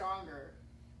stronger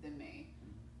than me,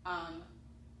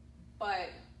 but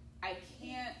I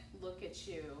can't look at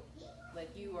you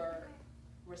like you are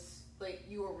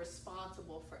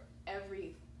responsible for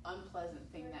every unpleasant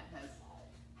thing that has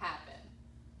happened.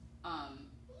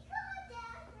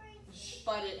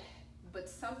 But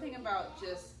something about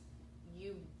just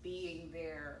you being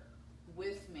there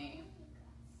with me,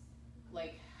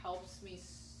 like helps me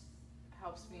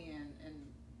in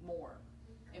more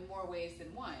ways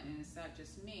than one. And it's not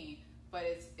just me, but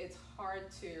it's hard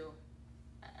to,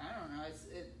 I don't know,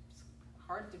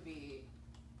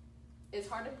 it's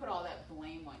hard to put all that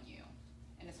blame on you,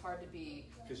 and it's hard to be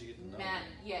because you get to know mad.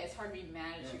 Yeah, it's hard to be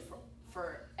mad at you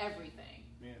for everything.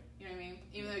 Yeah. You know what I mean?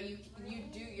 Even though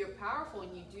you're powerful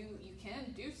and you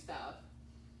can do stuff,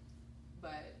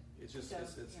 but it's just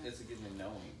it's a getting to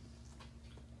knowing.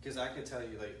 Because I could tell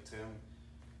you, like Tim,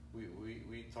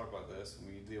 we talk about this and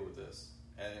we deal with this,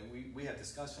 and we have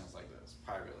discussions like this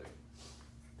privately.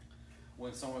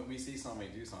 When we see somebody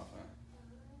do something,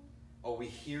 or we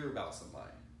hear about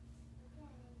somebody,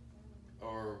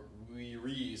 or we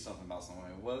read something about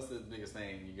someone, what's the biggest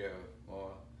thing? You go,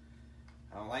 well,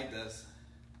 I don't like this.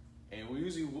 And we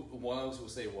usually, one of us will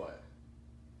say what?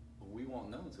 Well, we won't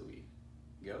know until we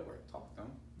go or talk to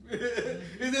them.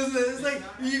 It's like,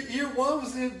 you're one of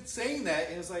us saying that,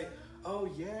 and it's like, oh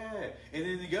yeah. And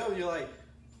then you go, and you're like,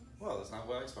 well, that's not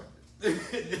what I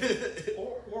expected.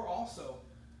 or also,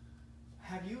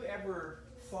 have you ever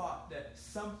thought that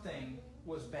something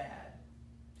was bad,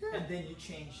 and then you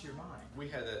changed your mind? We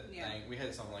had that thing. We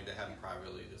had something like that happen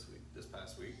privately this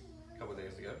past week, a couple of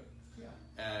days ago. Yeah.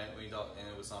 And we thought, and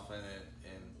it was something,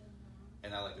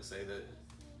 and I like to say that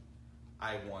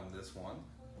I won this one.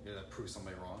 I proved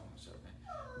somebody wrong.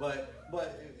 But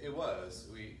it was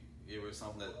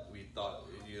something that you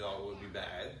thought would be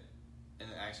bad,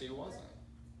 and actually it wasn't.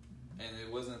 And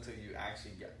it wasn't until you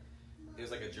actually it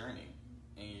was like a journey,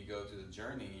 and you go through the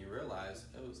journey and you realize,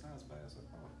 oh, it's not as bad as I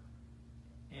thought.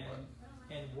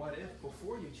 And what if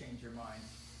before you change your mind,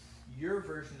 your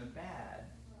version of bad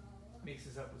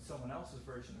mixes up with someone else's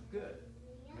version of good,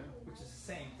 Yeah. which is the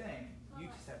same thing. You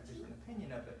just have a different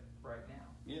opinion of it right now.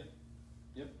 Yeah.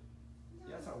 Yep.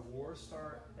 That's how wars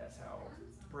start. That's how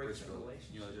breaks in builders.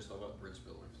 relationships. You know, just talk about bridge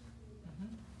builders.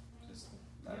 Mhm. Just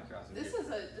Yeah. across the This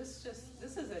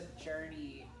is a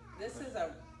journey. This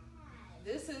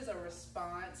is a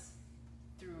response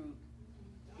through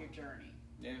your journey.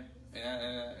 Yeah,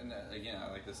 and again,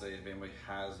 I like to say, if anybody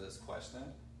has this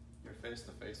question, you're face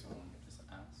to face with them. Just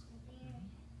ask.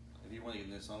 If you want to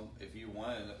get some, if you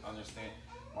want to understand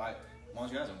why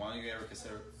don't you ask them? Why don't you ever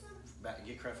consider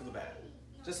get credit for the bad?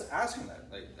 Just ask him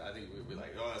that. Like, I think we'd be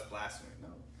like, oh, that's blasphemy. No,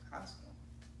 ask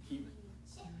him.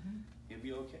 He'll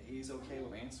be okay. He's okay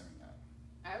with answering that.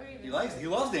 I would even He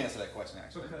loves to answer that question,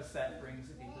 actually. Because that brings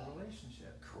a deeper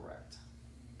relationship. Correct.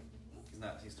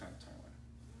 He's trying to turn away.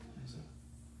 So,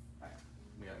 all right,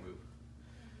 we gotta move.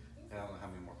 I don't know how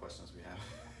many more questions we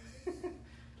have.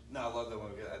 No, I love that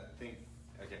one. I think,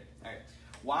 okay, all right.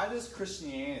 Why does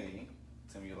Christianity,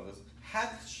 some of you love this,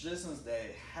 have the traditions that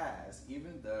it has,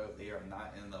 even though they are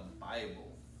not in the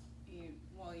Bible?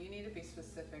 you need to be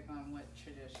specific on what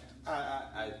traditions.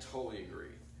 I totally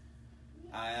agree.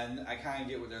 And I kind of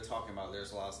get what they're talking about.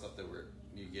 There's a lot of stuff that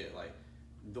you get, like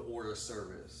the order of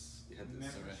service. You have to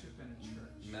Membership in a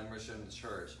church. Membership in the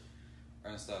church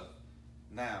and stuff.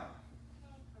 Now,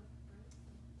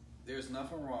 there's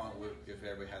nothing wrong with if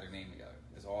everybody had their name together.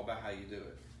 It's all about how you do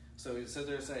it. So you sit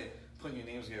there and say putting your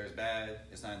names together is bad.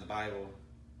 It's not in the Bible.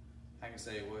 I can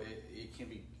say, well, it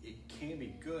can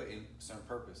be good in certain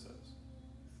purposes,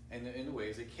 and in the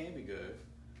ways it can be good.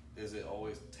 Is it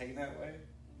always taken that way?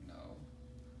 No.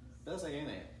 But that's like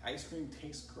anything. Ice cream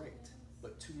tastes great,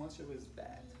 but too much of it is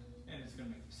bad. And it's going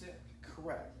to make you sick.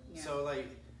 Correct. Yeah. So, like,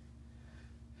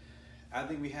 I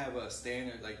think we have a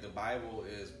standard, like the Bible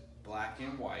is black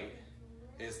and white.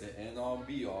 It's the end all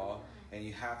be all, and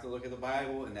you have to look at the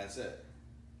Bible, and that's it.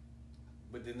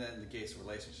 But then that negates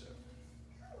relationship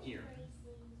here.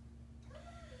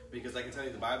 Because I can tell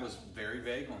you the Bible is very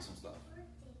vague on some stuff.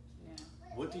 Yeah.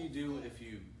 What do you do if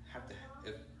you have to,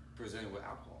 if presented with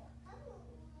alcohol?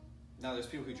 Now, there's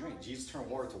people who drink. Jesus turned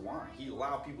water to wine. He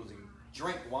allowed people to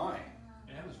drink wine.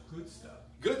 And that was good stuff.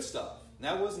 Good stuff.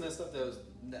 That wasn't that stuff that was...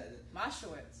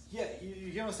 Moshowitz. Yeah,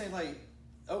 you know what I'm saying? Like,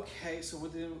 okay, so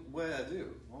what did I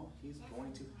do? Well, he's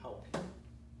going to help you.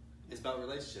 It's about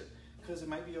relationship. Because it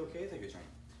might be okay to take a drink.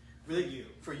 Really,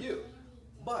 For you.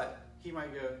 But he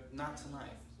might go, not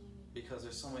tonight. Because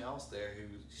there's someone else there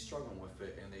who's struggling with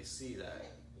it and they see that.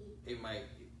 It might,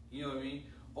 you know what I mean?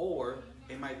 Or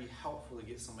it might be helpful to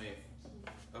get somebody,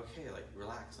 okay, like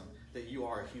relax them. That you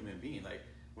are a human being. Like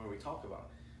when we talk about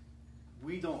it.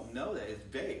 We don't know that. It's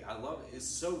vague. I love it.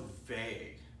 It's so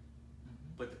vague.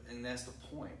 And that's the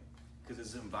point. Because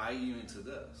it's inviting you into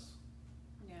this.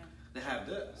 Yeah. To have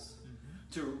this.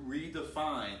 To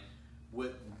redefine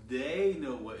what they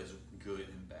know what is good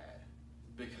and bad.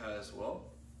 Because, well,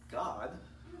 God,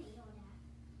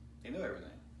 they know everything.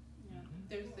 Yeah.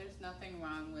 There's nothing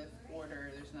wrong with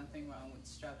order. There's nothing wrong with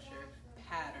structure,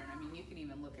 pattern. I mean, you can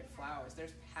even look at flowers.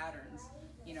 There's patterns,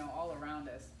 all around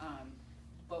us.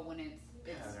 But when it's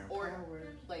Pattern, or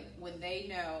power. like when they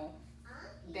know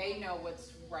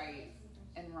what's right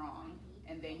and wrong,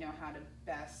 and they know how to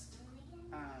best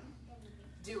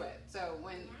do it. So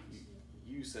when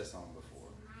You said something before.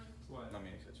 What? Let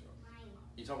me cut you off.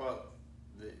 You talk about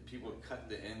the people cut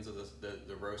the ends of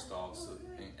the roast off, so,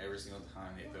 and every single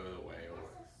time they throw it away or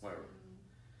whatever.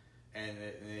 And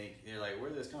they're like, where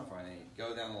did this come from? And they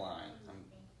go down the line. I'm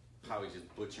probably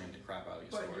just butchering the crap out of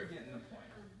your But story. you're getting the point.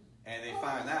 And they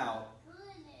find out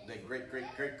that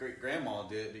great-great-great-great-grandma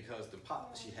did it because the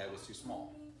pot she had was too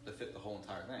small to fit the whole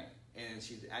entire thing. And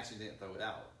she actually didn't throw it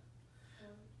out.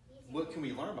 What can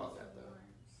we learn about that, though?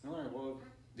 We learn, well,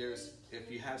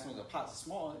 if you have some of the pots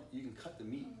small, you can cut the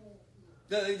meat.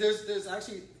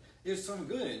 There's some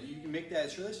good in it. You can make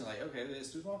that a tradition. Like, okay, it's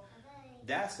too small.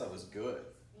 That stuff is good.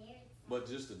 But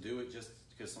just to do it just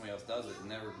because somebody else does it and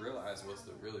never realize what's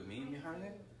the really meaning behind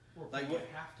it. Like what,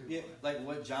 like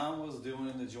what John was doing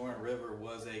in the Jordan River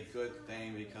was a good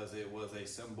thing because it was a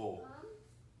symbol.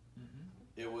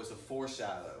 It was a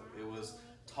foreshadow. It was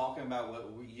talking about what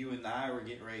you and I were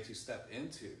getting ready to step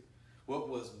into. What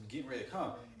was getting ready to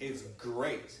come. It's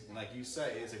great. And like you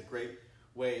say, it's a great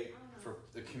way for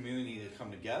the community to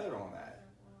come together on that.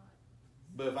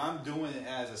 But if I'm doing it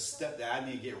as a step that I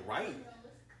need to get right,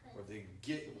 or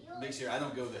to make sure I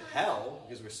don't go to hell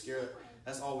because we're scared.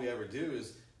 That's all we ever do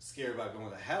is scared about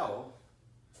going to hell.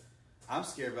 I'm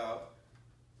scared about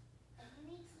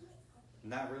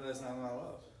not realizing I'm not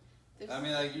loved. I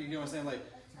mean, like you know what I'm saying? Like,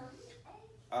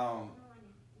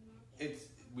 it's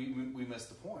we missed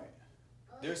the point.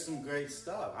 there's some great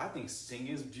stuff. I think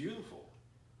singing is beautiful.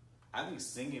 I think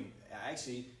singing,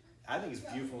 actually, I think it's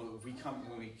beautiful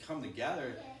when we come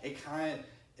together. It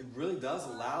really does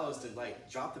allow us to like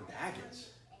drop the baggage,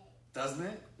 doesn't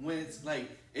it? When it's like,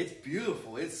 it's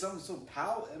beautiful. It's something so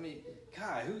powerful. I mean,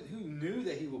 God, who knew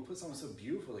that He would put something so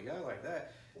beautiful together like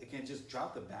that? It can just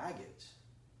drop the baggage.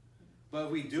 But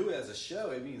if we do it as a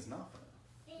show, it means nothing.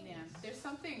 Yeah, there's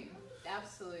something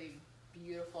absolutely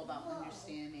beautiful about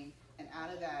understanding, and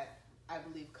out of that, I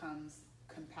believe, comes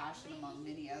compassion among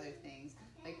many other things.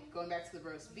 Like going back to the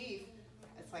roast beef,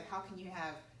 it's like, how can you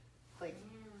have, like,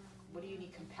 what do you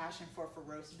need compassion for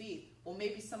roast beef? Well,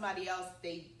 maybe somebody else,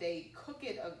 they cook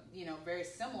it, very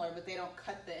similar, but they don't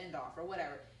cut the end off or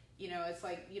whatever. It's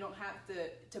like you don't have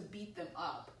to beat them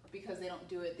up because they don't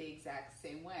do it the exact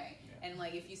same way. Yeah. And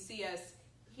like if you see us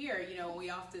here, we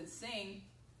often sing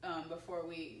before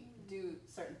we do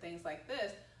certain things like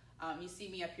this. You see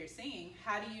me up here singing.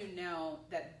 How do you know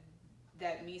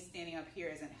that me standing up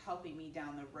here isn't helping me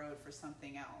down the road for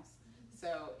something else?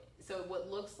 So what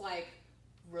looks like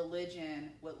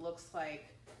religion, what looks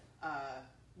like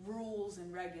rules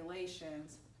and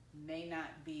regulations may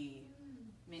not be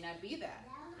that.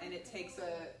 And it takes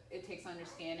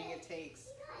understanding. It takes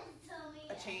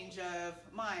a change of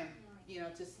mind,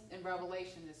 just in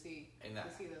revelation to see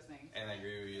those things. And I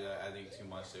agree with you that I think too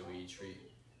much that we treat,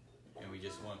 and we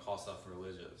just want to call stuff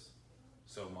religious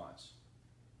so much,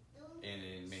 and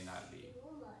it may not be.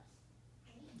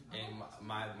 And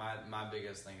my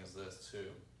biggest thing is this too.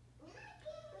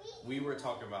 We were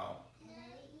talking about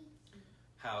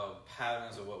how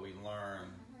patterns of what we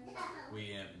learn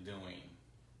we end up doing,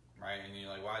 right? And you're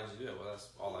like, why did you do it? Well, that's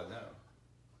all I know.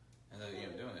 And then you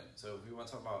end up doing it. So if we want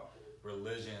to talk about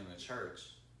religion in the church,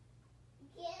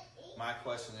 my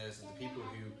question is the people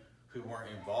who weren't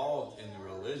involved in the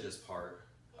religious part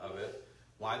of it,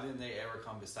 why didn't they ever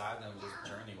come beside them and just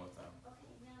journey with them?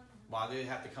 Why did they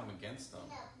have to come against them?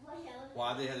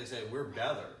 Why did they have to say, we're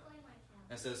better?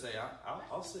 Instead of say,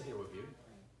 I'll sit here with you.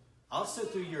 I'll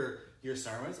sit through your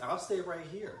sermons. I'll stay right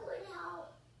here.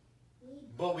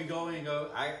 But we go in and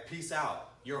go, peace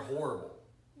out. You're horrible.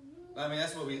 I mean,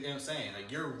 that's what I'm saying. Like,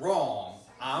 you're wrong.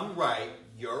 I'm right.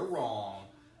 You're wrong.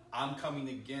 I'm coming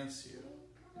against you.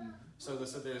 So to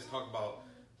sit there and talk about,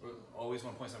 always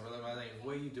want to point something. I think,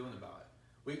 what are you doing about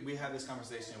it? We had this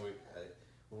conversation with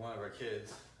one of our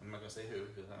kids. I'm not going to say who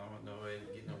because I don't want nobody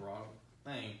getting the wrong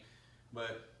thing.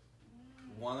 But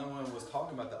one of them was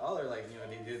talking about the other, like,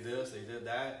 they did this, they did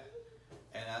that.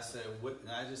 And I said, what?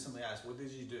 And I just simply asked, what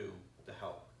did you do to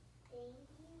help?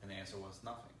 And the answer was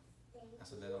nothing. I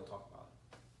said, then don't talk about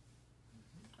it.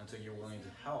 Until you're willing to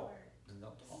help, then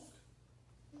don't talk.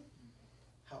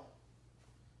 Help.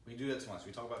 We do that too much.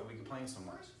 We talk about it, we complain so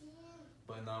much.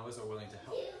 But none of us are willing to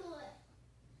help.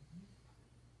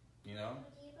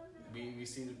 We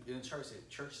see in the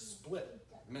church split.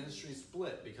 Ministry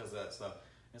split because of that stuff.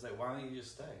 It's like, why don't you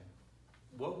just stay?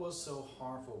 What was so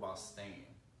harmful about staying?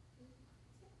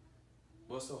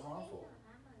 What's so harmful?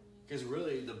 Because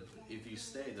really, if you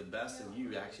stay, the best of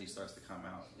you actually starts to come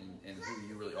out, and who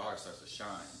you really are starts to shine.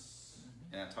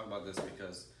 And I talk about this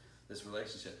because this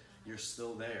relationship, you're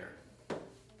still there.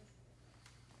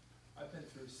 I've been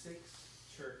through 6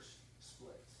 church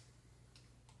splits.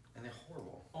 And they're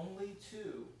horrible. Only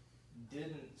 2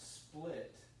 didn't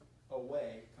split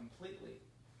away completely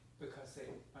because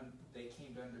they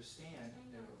came to understand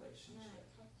their relationship.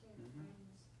 Mm-hmm.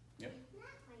 Yep.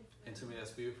 And to me,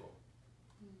 that's beautiful.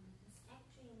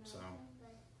 So,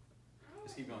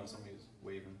 let's keep going. Somebody's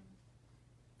waving.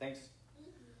 Thanks.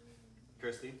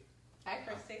 Christy. Hi,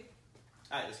 Christy.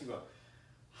 All right, let's keep going.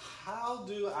 How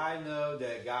do I know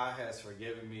that God has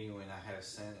forgiven me when I have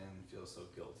sinned and feel so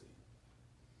guilty?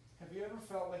 Have you ever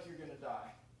felt like you're going to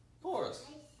die? Of course.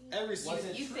 Every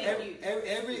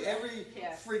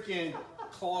Yes. freaking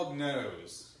clogged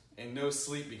nose and no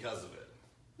sleep because of it.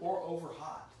 Or over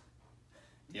hot.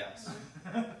 Yes.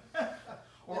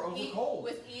 Or over cold.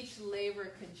 With each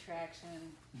labor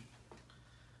contraction.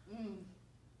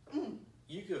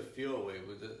 You could feel a way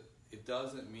with it. It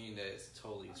doesn't mean that it's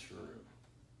totally true.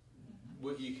 Mm-hmm.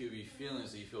 What you could be feeling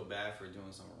is that you feel bad for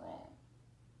doing something wrong.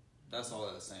 That's all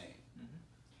that's saying.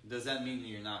 Mm-hmm. Does that mean that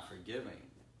you're not forgiving?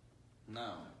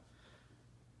 No.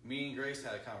 Me and Grace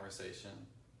had a conversation.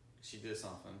 She did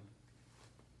something.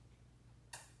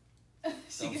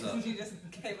 She just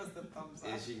gave us the thumbs up.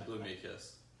 And she blew me a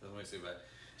kiss. Doesn't make it bad.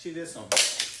 She did something.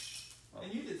 Oh.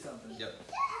 And you did something. Yep.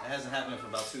 It hasn't happened for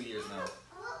about 2 years now.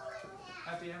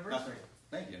 Happy anniversary.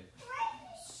 Thank you.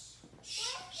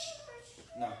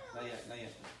 No, not yet.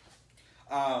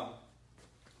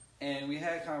 And we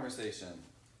had a conversation.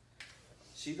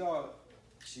 She thought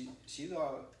She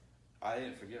thought I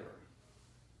didn't forgive her.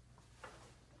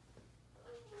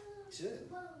 She did.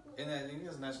 And I think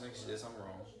it's naturally she did something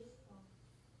wrong.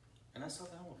 And I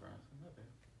sat down with her. I said, no, babe.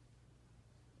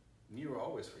 You were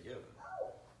always forgiven.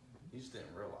 You just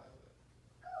didn't realize it.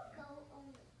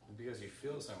 Because you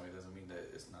feel the same way doesn't mean that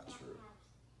it's not true.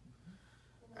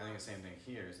 I think the same thing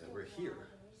here is that we're here.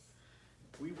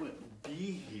 We wouldn't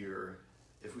be here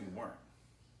if we weren't.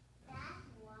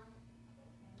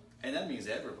 And that means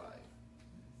everybody.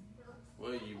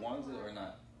 Whether you want it or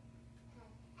not,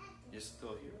 you're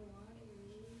still here.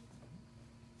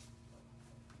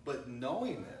 But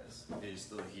knowing this, that you're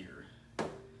still here,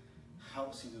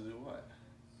 helps you to do what?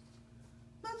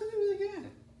 Not to do it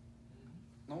again.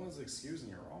 No one's excusing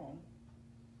you're wrong.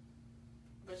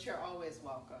 But you're always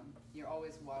welcome. You're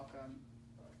always welcome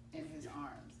in his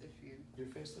arms if you. You're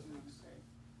face to face.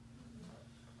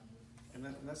 And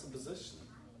that's a position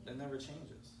that never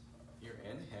changes. You're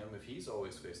in him if he's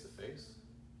always face to face.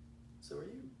 So are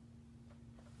you.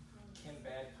 Can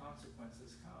bad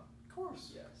consequences come? Of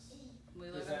course. Yes. We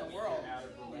Does live that in the mean world. you're out of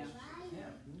relationship with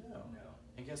him? No. No.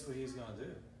 And guess what he's going to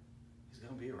do? He's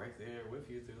going to be right there with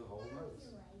you through the whole month.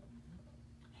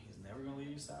 He's never going to leave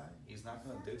your side. He's not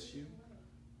going to ditch you.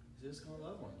 He's just going to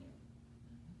love on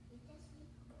you.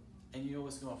 And you know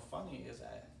what's going funny is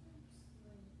that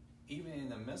even in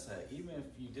the midst of that, even if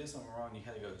you did something wrong and you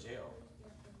had to go to jail,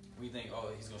 we think, oh,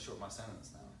 he's going to short my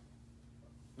sentence now.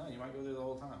 No, you might go there the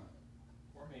whole time.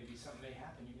 Or maybe something may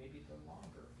happen. You may be there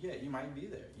longer. Yeah, you might be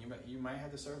there. You might have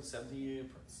to serve a 70-year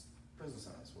prison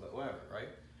sentence, whatever, right?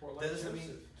 Or like That doesn't Joseph,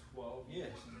 mean 12 Yeah.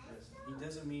 years in prison. He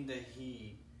doesn't mean that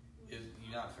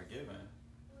you're not forgiven,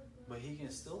 but he can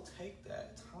still take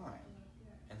that time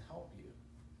and help you.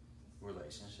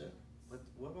 Relationship. But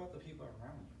what about the people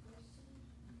around you?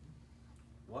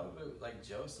 What about like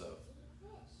Joseph?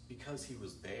 Because he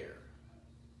was there,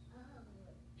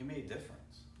 he made a difference.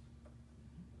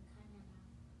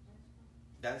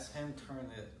 That's him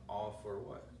turning it all for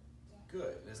what?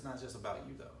 Good. It's not just about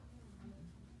you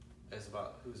though. It's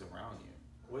about who's around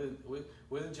you.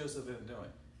 What did Joseph end up doing?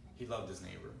 He loved his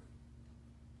neighbor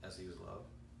as he was loved.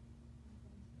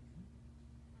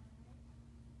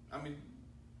 I mean,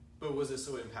 but was it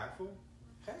so impactful?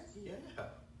 Heck yeah.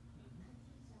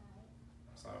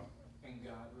 So, And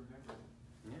God remembered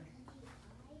it. yeah.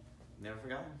 Never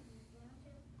forgotten.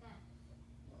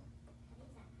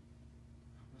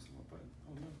 Where's my button?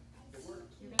 Oh no. It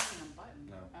worked. You're missing a button.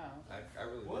 No. Oh. I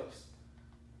really Whoops.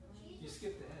 You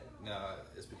skipped ahead. did. No,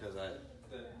 it's because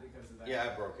Because of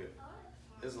that. I broke it.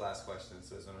 This is the last question. It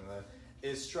says something like that.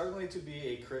 Is struggling to be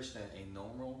a Christian a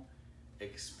normal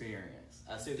experience?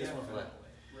 I say this one for like,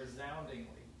 Resoundingly,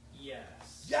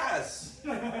 yes. yes!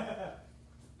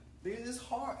 Because it's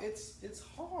hard. It's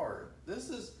hard. This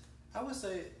is, I would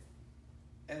say,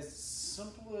 as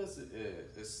simple as it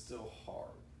is, it's still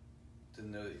hard to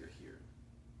know that you're here.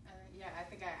 Yeah, I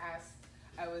think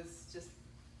I was just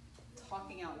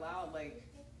talking out loud, like,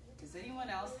 does anyone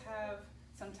else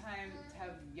sometimes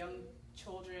have young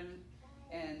children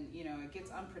and, you know, it gets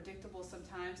unpredictable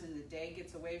sometimes and the day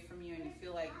gets away from you and you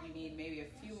feel like you need maybe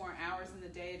a few more hours in the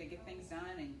day to get things done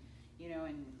and, you know,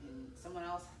 and someone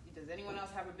else, does anyone else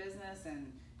have a business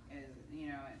and you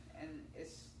know, and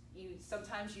it's,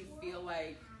 sometimes you feel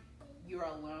like you're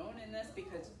alone in this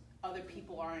because other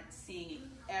people aren't seeing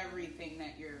everything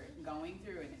that you're going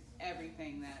through and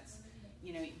everything that's,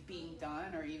 you know, being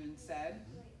done or even said.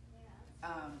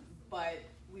 But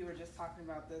we were just talking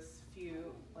about this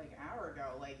hour ago.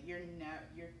 Like you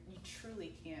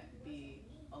truly can't be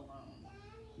alone.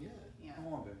 Yeah.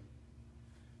 Come on, baby.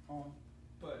 Come on.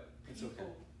 But It's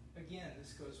people, okay. again,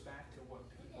 this goes back to what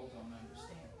people don't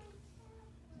understand.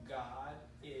 God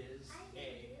is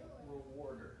a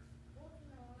rewarder.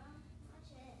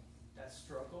 That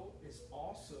struggle is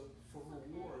also for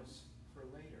rewards for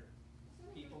later.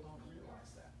 People don't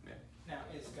realize that. Yeah. Now,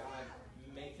 is God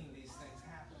making these things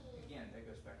happen? Again, that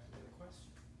goes back to the other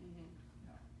question. Mm-hmm.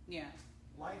 No. Yeah.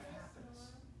 Life happens.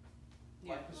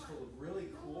 Yeah. Life is full of really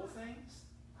cool things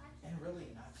and really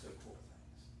not so cool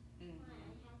things.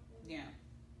 Mm-hmm. Yeah.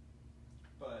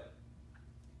 But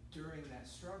during that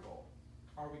struggle,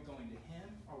 are we going to Him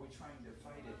or are we trying to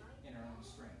fight it in our own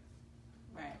strength?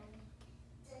 Right.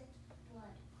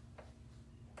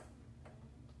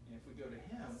 And if we go to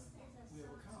Him, we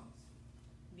overcome.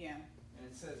 Yeah. And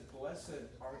it says, blessed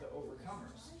are the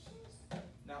overcomers,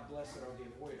 not blessed are the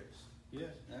avoiders. Yeah.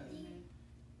 Mm-hmm.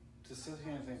 To sit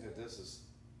here and think that this is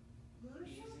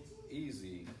Easy.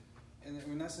 easy, and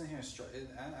we're not sitting here.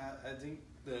 I think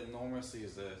the normalcy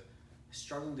is the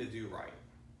struggling to do right,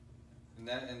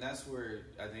 and that's where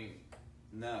I think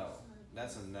no,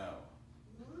 that's a no.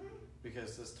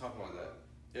 Because let's talk about that.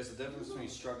 There's a difference between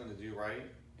struggling to do right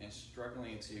and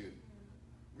struggling to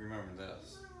remember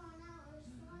this.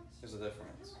 There's a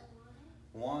difference.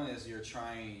 One is you're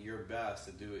trying your best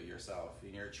to do it yourself,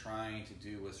 and you're trying to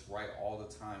do what's right all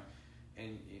the time,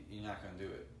 and you're not going to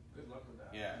do it. Good luck with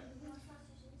that. Yeah.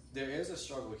 There is a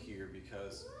struggle here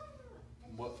because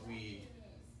what we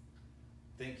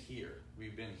think here,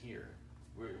 we've been here.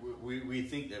 We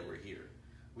think that we're here.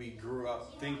 We grew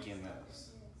up thinking this.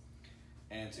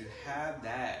 And to have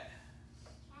that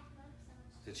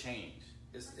to change,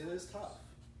 it is tough.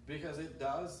 Because it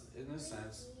does, in a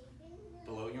sense,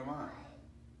 blow your mind.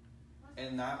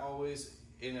 And not always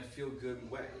in a feel-good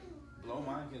way. Blow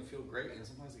mind can feel great, and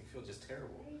sometimes it can feel just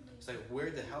terrible. It's like, where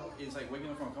the hell, it's like waking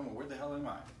up from a coma, where the hell am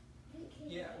I?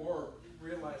 Yeah, or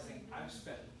realizing I've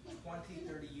spent 20,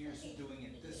 30 years doing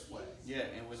it this way. Yeah,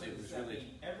 and when it was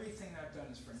really... everything I've done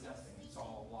is for nothing. It's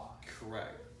all a lie.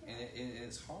 Correct. And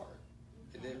it's hard.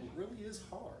 It really is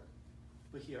hard.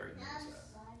 But he already knows that.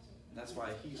 And that's why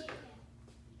he's here.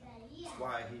 That's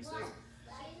why he says,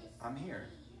 I'm here.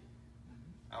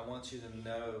 I want you to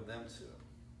know them too.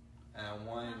 And I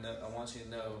want you to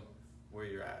know where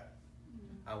you're at.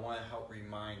 I want to help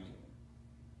remind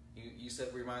you. You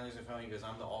said reminders in front of you because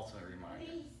I'm the ultimate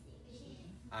reminder.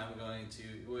 I'm going to,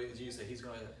 what did you say? He's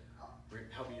going to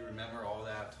help you remember all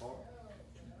that I've taught.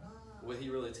 What did he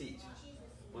really teach?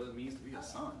 What it means to be a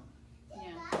son.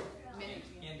 Yeah.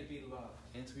 And to be loved.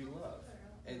 And to be loved.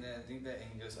 And then I think that,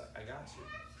 and he goes, I got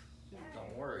you.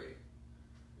 Don't worry.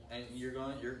 And you're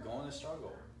going to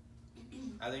struggle.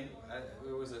 I think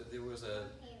there was a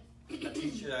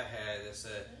teacher that I had that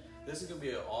said, this is going to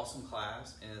be an awesome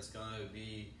class, and it's going to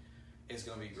be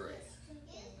great.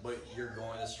 But you're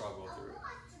going to struggle through it.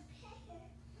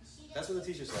 That's what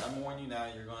the teacher said. I'm warning you now,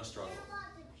 you're going to struggle.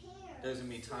 There's going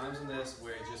to be times in this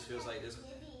where it just feels like this.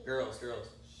 Girls.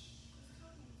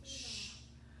 Shh.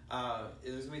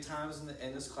 There's going to be times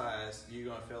in this class you're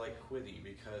going to feel like quitting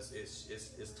because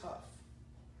it's tough.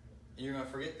 And you're going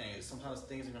to forget things. Sometimes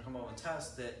things are going to come up in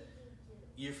tests that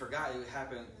you forgot it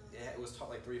happened. It was taught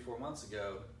like 3-4 months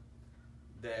ago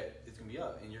that it's going to be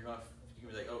up. And you're going to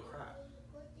be like, oh crap.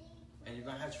 And you're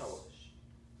going to have trouble.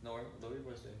 No, lower your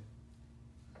voice, Dave.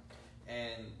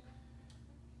 And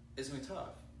it's going to be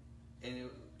tough.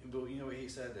 But you know what he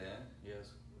said then? Yes,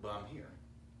 but I'm here.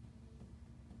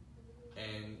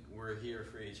 And we're here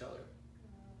for each other.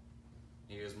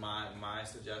 He goes, my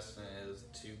suggestion is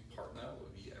to partner up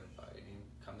with everybody and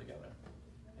come together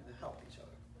and to help each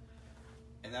other.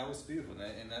 And that was beautiful.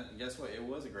 And guess what? It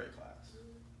was a great class.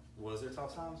 Was there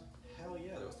tough times? Hell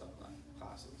yeah, there was tough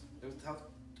classes. There was tough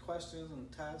questions and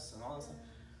tests and all that stuff.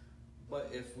 But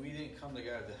if we didn't come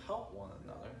together to help one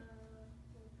another,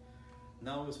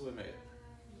 none of us would have made it.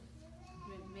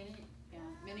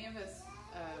 Many of us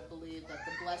believe that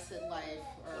the blessed life,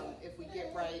 or if we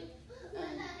get right,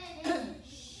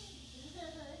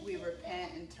 we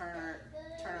repent and turn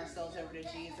ourselves over to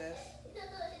Jesus.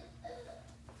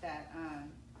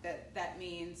 That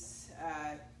means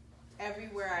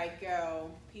everywhere I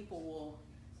go, people will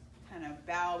kind of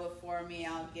bow before me.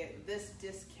 I'll get this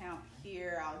discount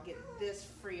here. I'll get this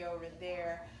free over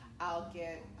there. I'll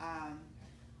get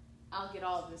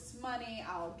all this money.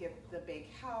 I'll get the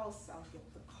big house. I'll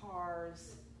get the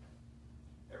cars.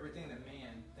 Everything that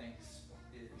man thinks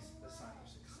is a sign of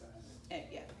success.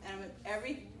 Yeah, and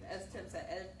as Tim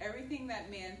said, everything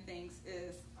that man thinks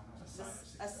is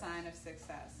a sign of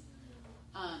success.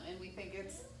 And we think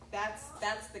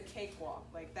that's the cakewalk.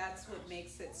 Like that's what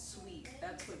makes it sweet.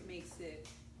 That's what makes it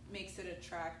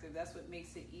attractive. That's what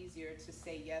makes it easier to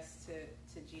say yes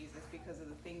to Jesus because of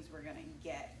the things we're gonna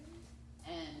get.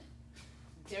 And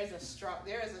there is a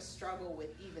struggle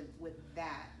with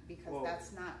that because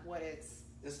that's not what it's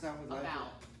not what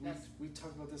about. We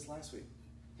talked about this last week.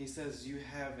 He says you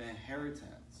have an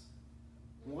inheritance.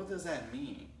 What does that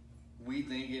mean? We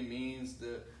think it means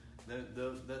the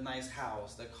nice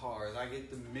house, the cars. I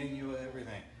get the menu of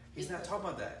everything. He's not talking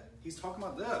about that. He's talking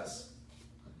about this.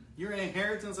 You're an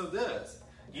inheritance of this.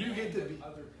 You get to be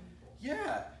other people.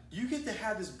 Yeah, you get to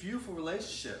have this beautiful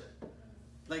relationship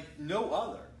like no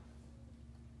other.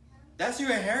 That's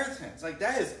your inheritance. Like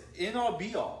that is in all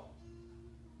be all.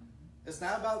 It's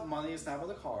not about money. It's not about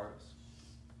the cars.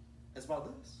 It's about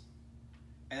this.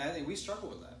 And I think we struggle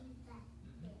with that.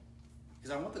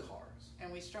 Because I want the cars.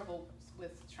 And we struggle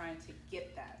with trying to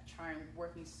get that.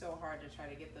 Working so hard to try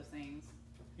to get those things.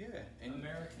 Yeah. And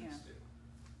Americans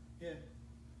do. Yeah.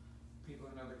 People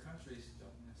in other countries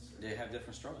don't necessarily. They have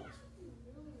different struggles.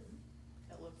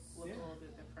 That look a little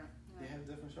bit different. They have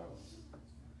different struggles.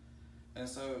 And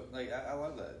so, like, I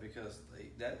love that because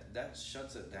like, that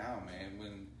shuts it down, man.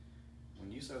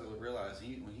 when you start to realize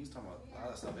when he's talking about a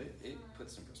lot of stuff, it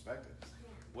puts in perspective.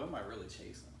 What am I really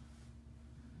chasing?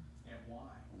 And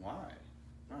why? Why?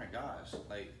 Oh my gosh,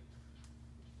 like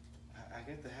I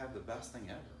get to have the best thing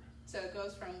ever. So it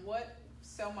goes from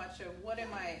so much of what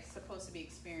am I supposed to be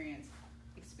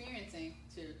experiencing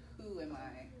to who am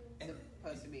I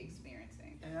supposed to be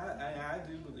experiencing? And I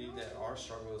do believe that our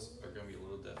struggles are going to be a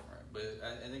little different, but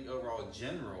I think overall, in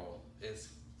general, it's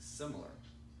similar.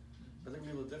 But they're going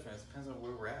to be a little different. It depends on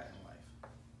where we're at in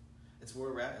life. It's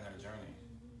where we're at in our journey.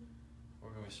 We're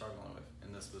going to be struggling with,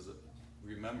 and this was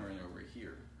remembering over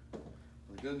here.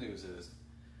 The good news is,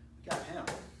 we got him.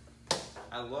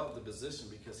 I love the position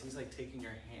because he's like taking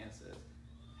your hand and says,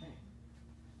 hey,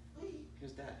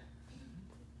 here's Dad.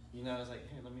 You know, it's like,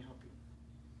 hey, let me help you.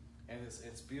 And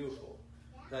it's beautiful.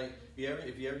 Like,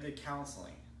 if you ever did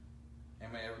counseling,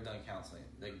 anybody ever done counseling,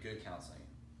 like good counseling,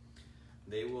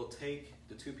 they will take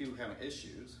the two people having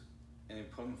issues and then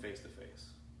put them face to face.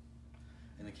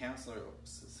 And the counselor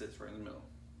sits right in the middle.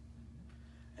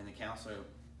 And the counselor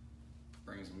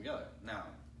brings them together. Now,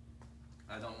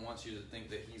 I don't want you to think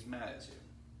that he's mad at you.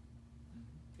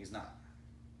 He's not.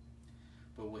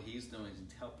 But what he's doing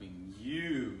is helping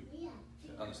you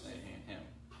to understand him.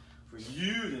 For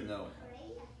you to know him.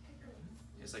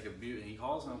 It's like a beauty. He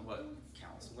calls him what?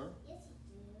 Counselor.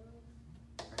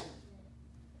 Right?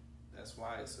 That's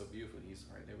why it's so beautiful. He's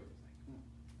right there with you. Like,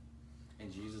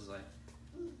 and Jesus is like,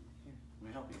 here, let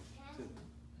me help you too.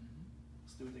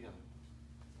 Let's do it together.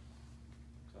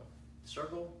 So,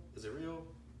 struggle, is it real?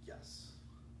 Yes.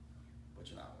 But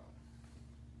you're not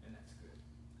alone. And that's good.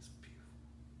 It's beautiful.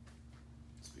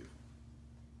 It's beautiful.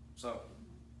 So,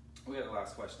 we got the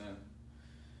last question.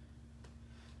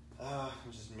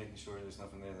 I'm just making sure there's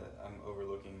nothing there that I'm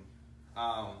overlooking.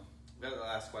 We got the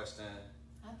last question.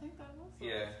 I think that was the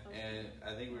Yeah, last question. and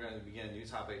I think we're going to begin a new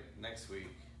topic next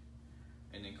week,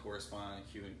 and then correspond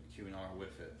Q and R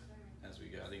with it as we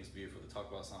go. I think it's beautiful to talk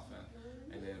about something,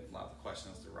 and then a lot of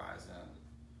questions to rise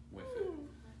in with it.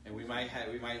 And we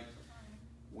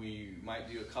might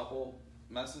do a couple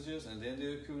messages and then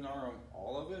do a Q and R on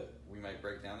all of it. We might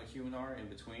break down the Q and R in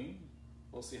between.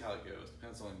 We'll see how it goes.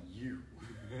 Depends on you.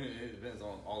 It depends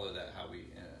on all of that, how we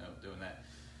end up doing that.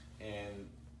 And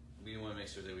we want to make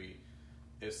sure that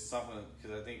it's something,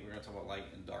 because I think we're going to talk about light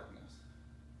and darkness.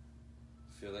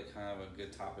 I feel like kind of a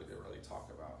good topic to really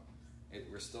talk about.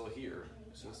 We're still here.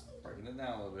 It's just breaking it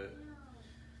down a little bit.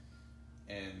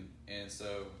 And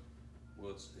so,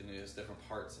 there's different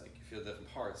parts. Like you feel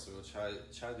different parts. So we'll try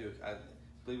to do. I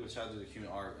believe we'll try to do the human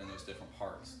art in those different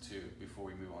parts too before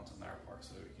we move on to another part,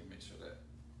 so that we can make sure that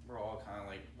we're all kind of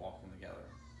like walking together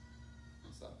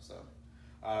and stuff. So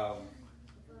I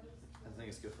think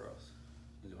it's good for us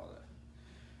to do all that.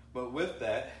 But with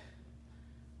that,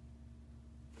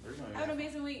 we're going to Have an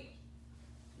amazing week.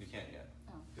 You can't yet.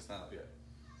 Oh. It's not up yet.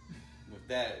 With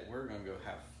that, we're going to go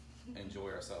enjoy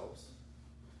ourselves.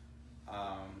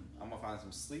 I'm going to find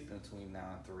some sleep in between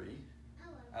now and 3.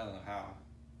 I don't know how.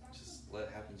 Just let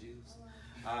it happen, Jesus.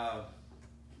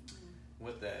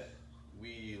 With that,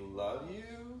 we love you.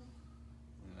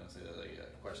 I'm going to say that like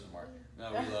a question mark.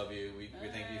 No, we love you. We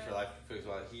thank you for life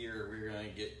here. We're going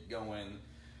to get going.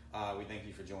 We thank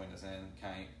you for joining us and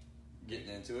kind of getting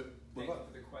into it. Thank you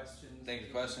for the questions. Thank you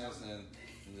for the questions and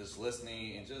just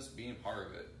listening and just being part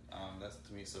of it. That's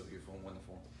to me so beautiful and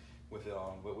wonderful with it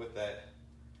all. But with that,